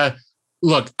 But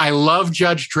look, I love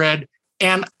Judge Dredd,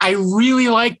 and I really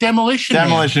like Demolition Man.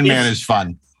 Demolition Man is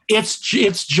fun. It's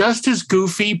just as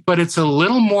goofy, but it's a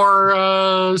little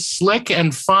more slick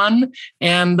and fun,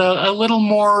 and a little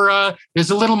more.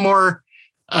 There's a little more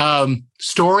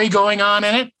story going on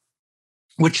in it,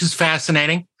 which is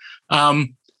fascinating.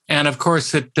 And of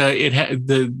course,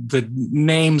 the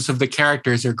names of the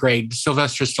characters are great.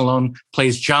 Sylvester Stallone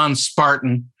plays John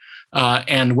Spartan,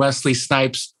 and Wesley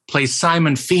Snipes plays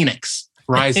Simon Phoenix,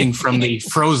 rising from the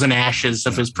frozen ashes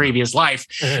of his previous life.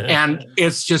 And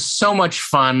it's just so much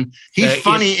fun. He's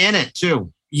funny in it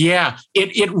too. Yeah,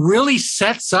 it really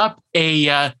sets up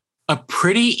a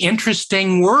pretty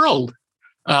interesting world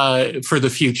for the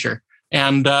future.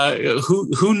 And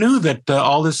who knew that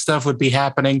all this stuff would be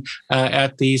happening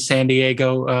at the San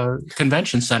Diego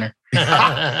Convention Center? Well,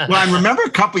 I remember a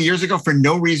couple of years ago, for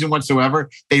no reason whatsoever,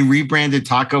 they rebranded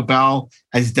Taco Bell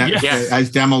as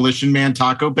Demolition Man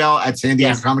Taco Bell at San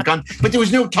Diego Comic Con, but there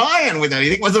was no tie-in with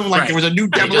anything. It wasn't like there was a new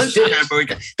Demolition Man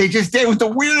movie. They just did. It was the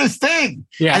weirdest thing.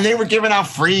 Yeah. And they were giving out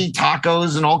free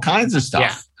tacos and all kinds of stuff.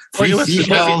 Yeah. Well,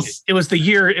 it was the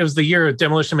year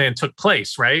Demolition Man took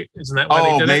place, right? Isn't that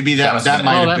why they did maybe that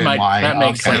might have been why. That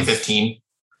makes sense. 2015.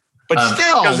 But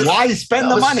still, why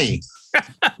spend the money?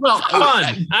 Well,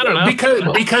 fun. I don't know.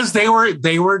 Because they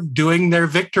were doing their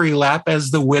victory lap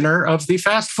as the winner of the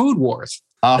fast food wars.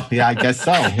 Oh yeah, I guess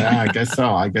so. Yeah, I guess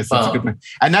so. I guess that's a good one.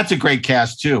 And that's a great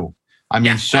cast too. I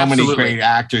mean, many great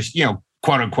actors,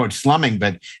 quote unquote slumming,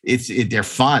 but they're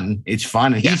fun. It's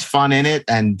fun. And he's fun in it.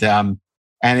 And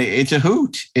it's a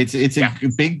hoot. It's a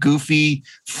big, goofy,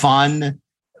 fun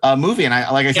movie. And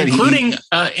like I said,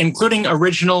 including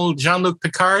original Jean-Luc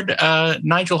Picard,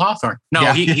 Nigel Hawthorne.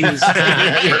 No, he was.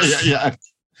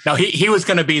 No, he was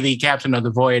going to be the captain of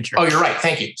the Voyager. Oh, you're right.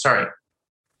 Thank you. Sorry.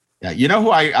 Yeah, you know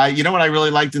who you know what I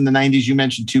really liked in the 90s? You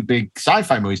mentioned two big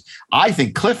sci-fi movies. I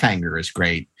think Cliffhanger is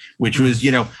great, which was,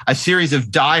 a series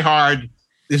of Die Hard.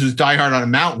 This was Die Hard on a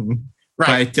Mountain,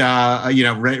 right? But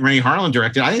Rennie Harlan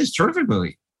directed. I think it's a terrific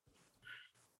movie.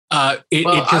 It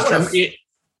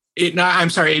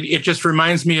just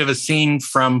reminds me of a scene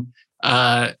from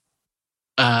the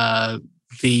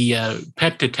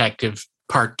Pet Detective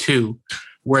Part 2,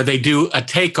 where they do a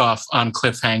takeoff on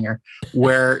Cliffhanger,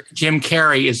 where Jim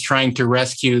Carrey is trying to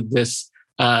rescue this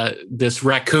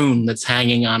raccoon that's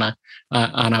hanging on a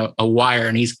wire,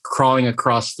 and he's crawling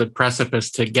across the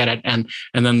precipice to get it, and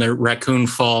then the raccoon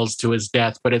falls to his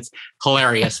death. But it's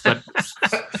hilarious. But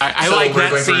I like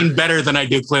that scene better than I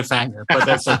do Cliffhanger. But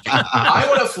that's okay. I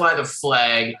want to fly the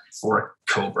flag for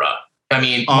Cobra. I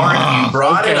mean, Martin, you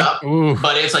brought it up,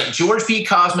 but it's like George P.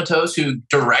 Cosmatos, who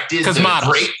directed the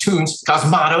great tunes.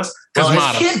 Cosmatos.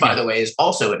 Well, his kid, by the way, is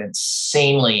also an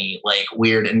insanely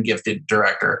weird and gifted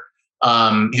director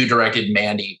who directed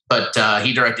Mandy, but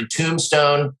he directed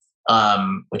Tombstone,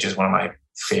 which is one of my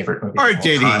favorite movies. Or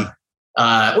did he?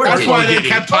 That's why they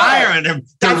kept hiring him.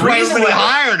 That's why everybody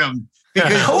hired him.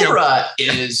 Because Cobra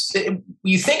is,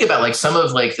 you think about some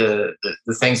of the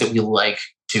things that we like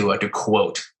to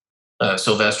quote.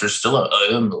 Sylvester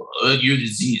Stallone, your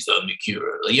disease, I'm the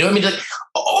cure. You know what I mean?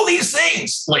 All these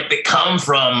things that come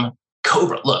from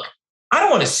Cobra. Look, I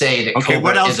don't want to say that Cobra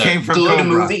what else is came a from good Cobra?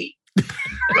 movie.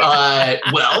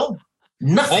 Well,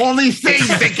 nothing. All these things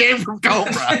that came from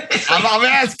Cobra. I'm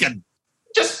asking.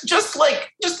 Just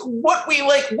what we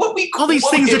like, what we all these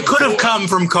things that could have come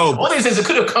from Cobra. All these things that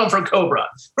could have come from Cobra.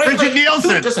 Right? Bridget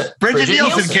Nielsen. Bridget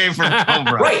Nielsen came from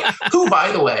Cobra. Right. Who,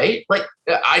 by the way,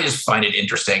 I just find it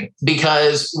interesting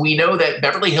because we know that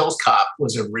Beverly Hills Cop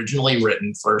was originally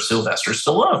written for Sylvester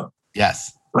Stallone.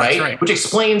 Yes. Right? Which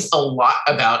explains a lot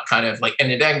about and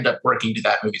it ended up working to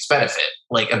that movie's benefit,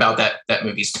 about that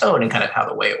movie's tone and kind of how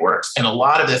the way it works. And a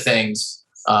lot of the things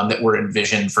that were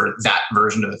envisioned for that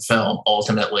version of the film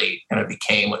ultimately kind of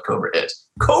became what Cobra is.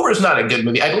 Cobra's not a good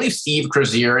movie. I believe Steve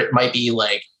Crozier, it might be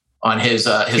on his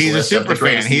he's list a super of the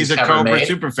fan. He's a Cobra made.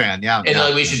 super fan. Yeah.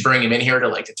 And we should bring him in here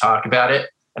to talk about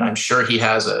it. And I'm sure he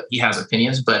has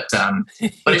opinions, but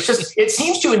it's just, it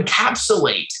seems to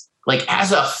encapsulate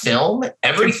as a film,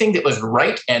 everything that was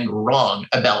right and wrong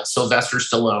about Sylvester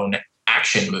Stallone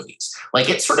action movies.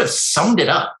 It sort of summed it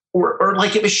up. Or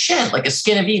it was shed, like a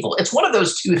Skin of Evil. It's one of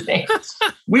those two things.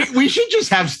 we should just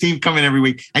have Steve come in every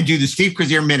week and do the Steve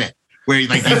Crozier Minute, where you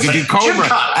can do Cobra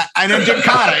and then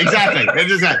Gymkhana, exactly.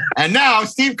 And now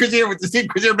Steve Crozier with the Steve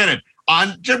Crozier Minute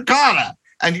on Gymkhana.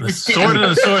 And Sword of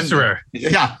the Sorcerer.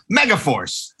 Yeah,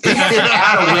 Megaforce.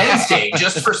 Add a Wednesday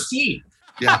just for Steve.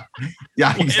 Yeah,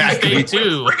 exactly.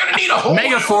 Too. We're gonna need a whole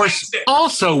Megaforce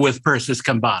also with Persis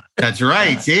Kambata. That's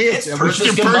right. See, it's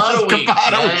Persis Kambata week.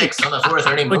 Next on the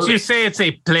 430 movie. Would you say it's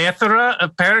a plethora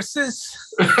of Persis?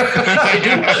 I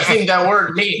do not think that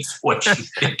word means what you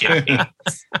think it means.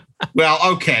 Well,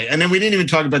 okay. And then we didn't even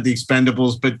talk about the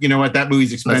Expendables, but you know what? That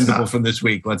movie's expendable from this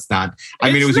week. Let's not.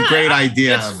 I mean, it was a great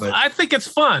idea, but I think it's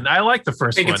fun. I like the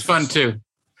first one. I think it's fun too.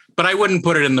 But I wouldn't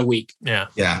put it in the week. Yeah.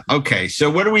 Yeah. Okay. So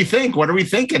what do we think? What are we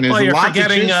thinking? There's you're a lot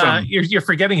forgetting, to choose from. You're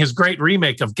forgetting his great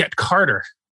remake of Get Carter.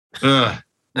 That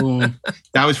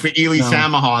was for Ely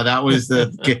Samaha. That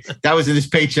was in his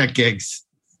paycheck gigs.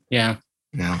 Yeah.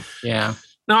 No. Yeah.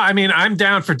 No, I mean, I'm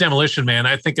down for Demolition Man.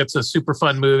 I think it's a super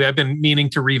fun movie. I've been meaning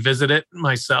to revisit it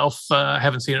myself. I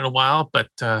haven't seen it in a while, but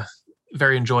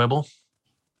very enjoyable.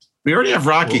 We already have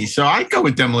Rocky, so I'd go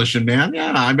with Demolition Man.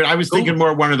 Yeah, I mean, I was thinking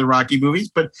more of one of the Rocky movies,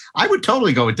 but I would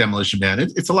totally go with Demolition Man.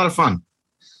 It's a lot of fun.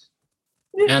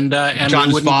 And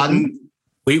John Spotton.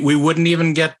 We wouldn't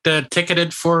even get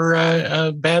ticketed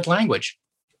for bad language.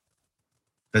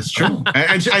 That's true.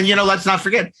 and let's not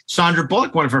forget Sandra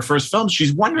Bullock, one of her first films.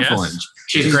 She's wonderful. Yes. And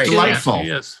She's great. Delightful. Yeah, she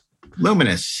is.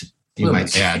 Luminous, you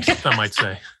might add. I might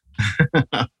say.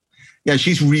 Yeah,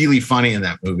 she's really funny in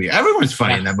that movie. Everyone's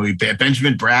funny in that movie.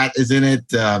 Benjamin Bratt is in it.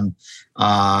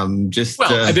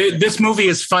 This movie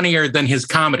is funnier than his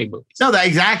comedy movies. No,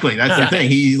 exactly. That's the thing.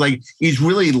 He's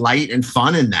really light and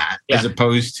fun in that, as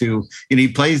opposed to, he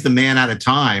plays the man out of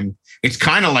time. It's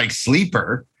kind of like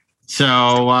Sleeper.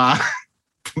 So,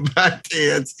 but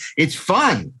it's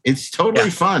fun. It's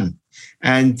totally fun.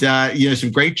 And,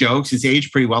 some great jokes. It's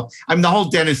aged pretty well. I mean, the whole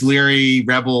Dennis Leary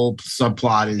rebel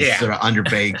subplot is sort of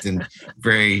underbaked and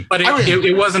very... But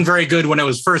it wasn't very good when it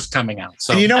was first coming out.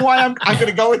 So. And you know why I'm going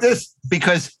to go with this?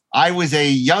 Because I was a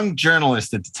young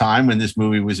journalist at the time when this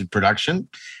movie was in production.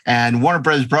 And Warner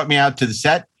Brothers brought me out to the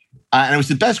set. And it was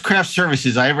the best craft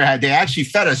services I ever had. They actually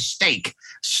fed us steak.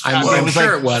 I'm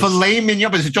sure it was. Filet mignon,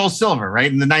 but it was Joel Silver,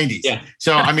 right? In the 90s. Yeah.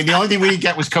 So, I mean, the only thing we didn't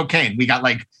get was cocaine. We got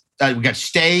we got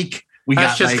steak.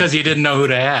 That's just because you didn't know who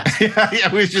to ask.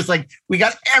 It was just we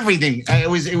got everything. It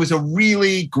was a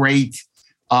really great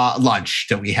lunch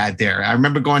that we had there. I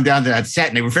remember going down to that set,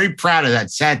 and they were very proud of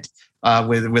that set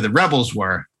where the rebels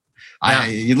were.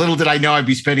 Yeah. Little did I know I'd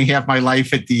be spending half my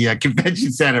life at the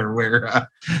convention center where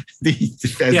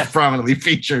the prominently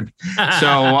featured.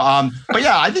 So, but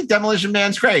yeah, I think Demolition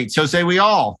Man's great. So say we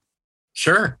all.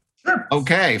 Sure.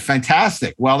 Okay,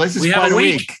 fantastic. Well, this is quite a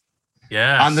week.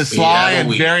 Yeah, on the sly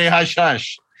and very hush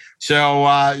hush.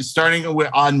 So starting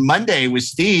on Monday with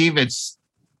Steve,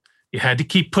 you had to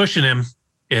keep pushing him.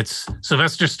 It's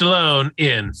Sylvester Stallone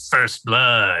in First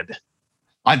Blood.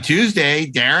 On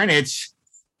Tuesday, Darren,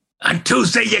 on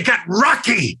Tuesday you got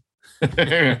Rocky.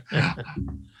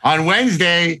 On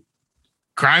Wednesday,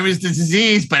 Crime is the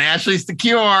Disease, but Ashley's the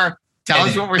Cure. Tell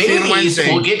us what we're seeing Wednesday.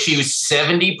 Will get you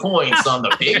 70 points on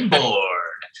the big board.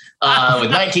 With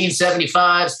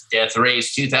 1975's Death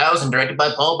Race 2000, directed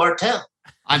by Paul Bartel.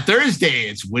 On Thursday,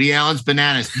 it's Woody Allen's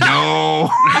Bananas.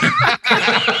 No.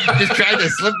 Just tried to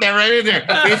slip that right in there.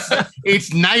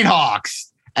 It's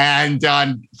Nighthawks. And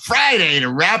on Friday,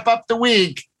 to wrap up the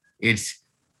week, it's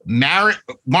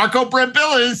Marco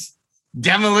Brambilla's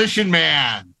Demolition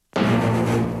Man.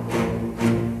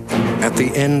 At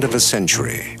the end of a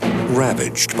century,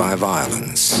 ravaged by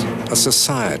violence, a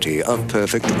society of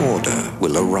perfect order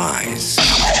will arise.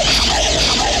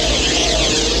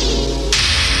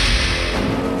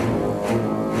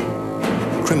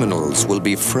 Criminals will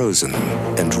be frozen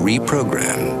and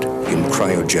reprogrammed in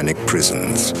cryogenic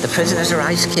prisons. The prisoners are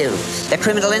ice cubes. Their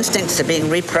criminal instincts are being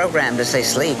reprogrammed as they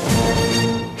sleep.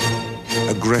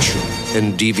 Aggression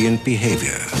and deviant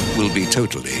behavior will be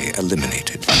totally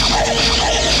eliminated.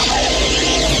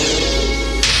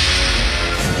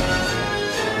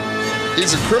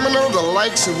 He's a criminal the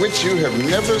likes of which you have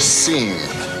never seen.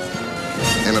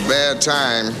 In a bad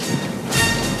time,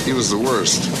 he was the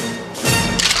worst.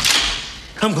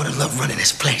 I'm gonna love running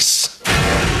this place.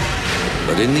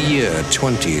 But in the year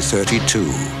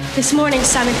 2032... This morning,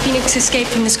 Simon Phoenix escaped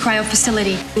from this cryo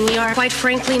facility. We are, quite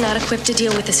frankly, not equipped to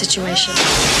deal with the situation.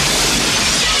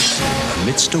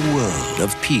 Amidst a world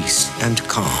of peace and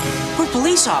calm... We're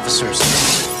police officers.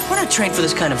 We're not trained for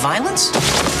this kind of violence.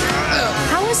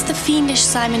 How was the fiendish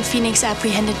Simon Phoenix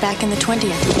apprehended back in the 20th?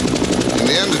 In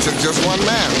the end, it took just one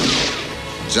man,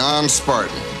 John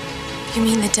Spartan. You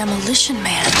mean the Demolition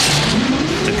Man?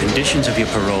 The conditions of your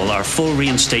parole are full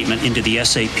reinstatement into the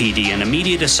SAPD and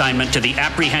immediate assignment to the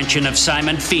apprehension of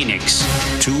Simon Phoenix.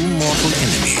 Two mortal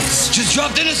enemies. Just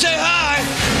dropped in to say hi.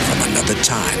 From another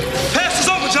time. Pass is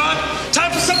over, John.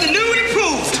 Time for something new and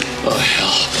improved. Oh,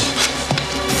 hell.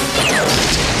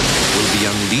 Will be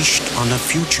unleashed on a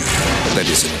future that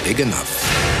isn't big enough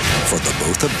for the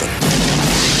both of them.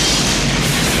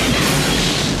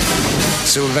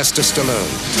 Sylvester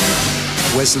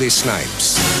Stallone, Wesley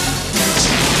Snipes,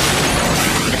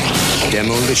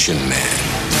 Demolition Man.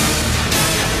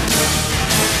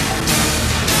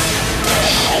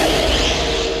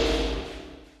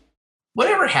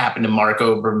 Whatever happened to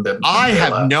Marco Brambilla's? I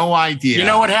have no idea. You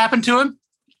know what happened to him?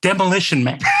 Demolition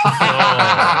Man.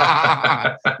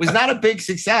 Was not a big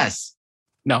success.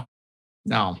 No.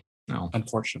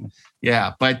 Unfortunately.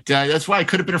 Yeah, but that's why it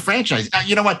could have been a franchise.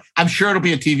 You know what? I'm sure it'll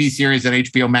be a TV series on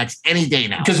HBO Max any day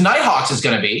now. Because Nighthawks is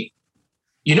going to be.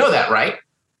 You know that, right?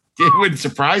 It wouldn't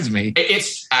surprise me.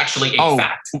 It's actually a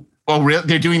fact. Oh, really?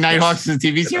 They're doing Nighthawks in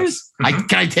the TV series?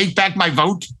 Can I take back my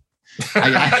vote?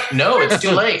 No, it's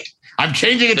too late. I'm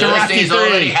changing it to Rocky 3.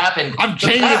 Already happened. I'm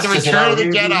changing it to Return of the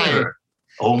Jedi.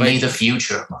 Only the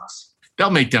future, boss.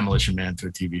 They'll make Demolition Man to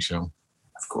a TV show.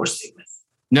 Of course they will.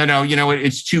 No, you know what?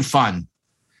 It's too fun.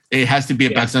 It has to be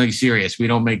about something serious. We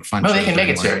don't make fun. No, they can make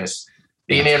it serious.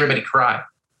 They can make everybody cry.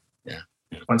 Yeah.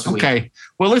 Once a week. Okay.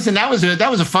 Well, listen, that was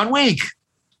a fun week.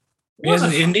 Yes,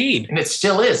 indeed. And it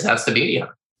still is. That's the beauty of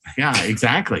it. Yeah,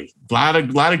 exactly. A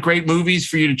lot of great movies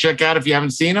for you to check out if you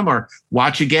haven't seen them, or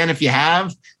watch again if you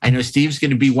have. I know Steve's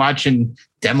going to be watching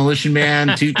Demolition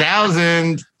Man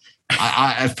 2000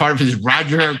 as part of his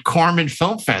Roger Corman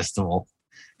Film Festival.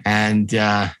 And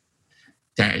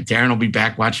Darren will be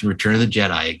back watching Return of the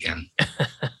Jedi again.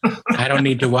 I don't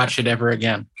need to watch it ever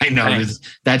again. I know.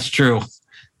 That's true.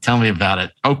 Tell me about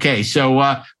it. Okay, so,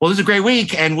 well, this is a great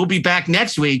week, and we'll be back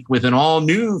next week with an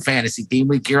all-new fantasy theme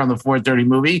week here on the 430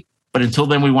 Movie. But until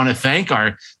then, we want to thank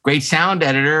our great sound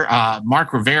editor,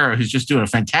 Mark Rivera, who's just doing a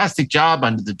fantastic job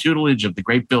under the tutelage of the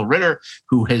great Bill Ritter,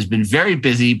 who has been very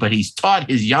busy, but he's taught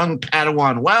his young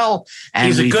Padawan well. And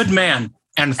he's a good man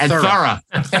and thorough.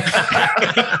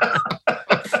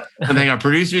 I thank our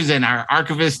producers and our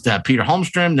archivist, Peter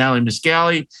Holmstrom, Natalie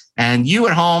Miscali, and you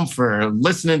at home for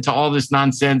listening to all this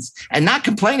nonsense and not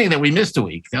complaining that we missed a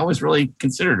week. That was really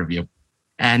considerate of you.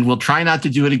 And we'll try not to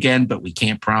do it again, but we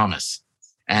can't promise.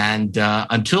 And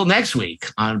until next week,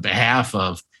 on behalf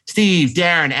of Steve,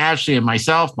 Darren, Ashley, and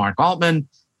myself, Mark Altman,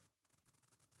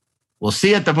 we'll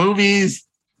see you at the movies.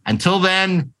 Until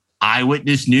then,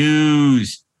 Eyewitness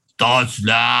News. That's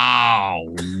now.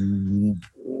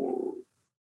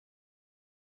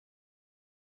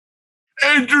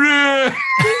 Adrian!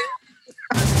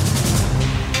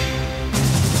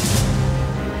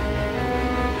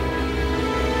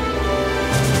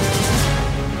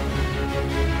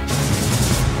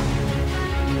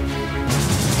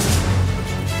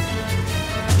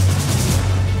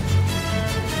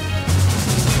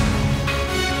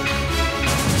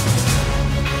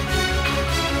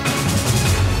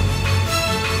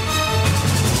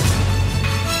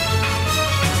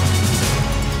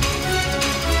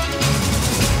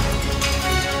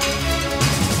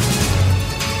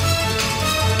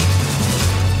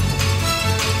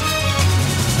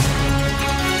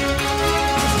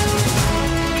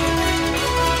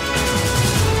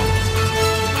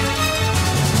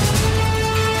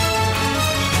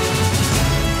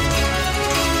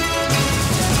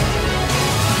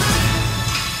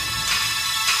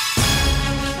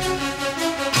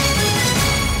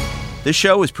 This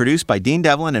show was produced by Dean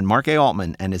Devlin and Mark A.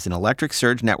 Altman and is an Electric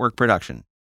Surge Network production.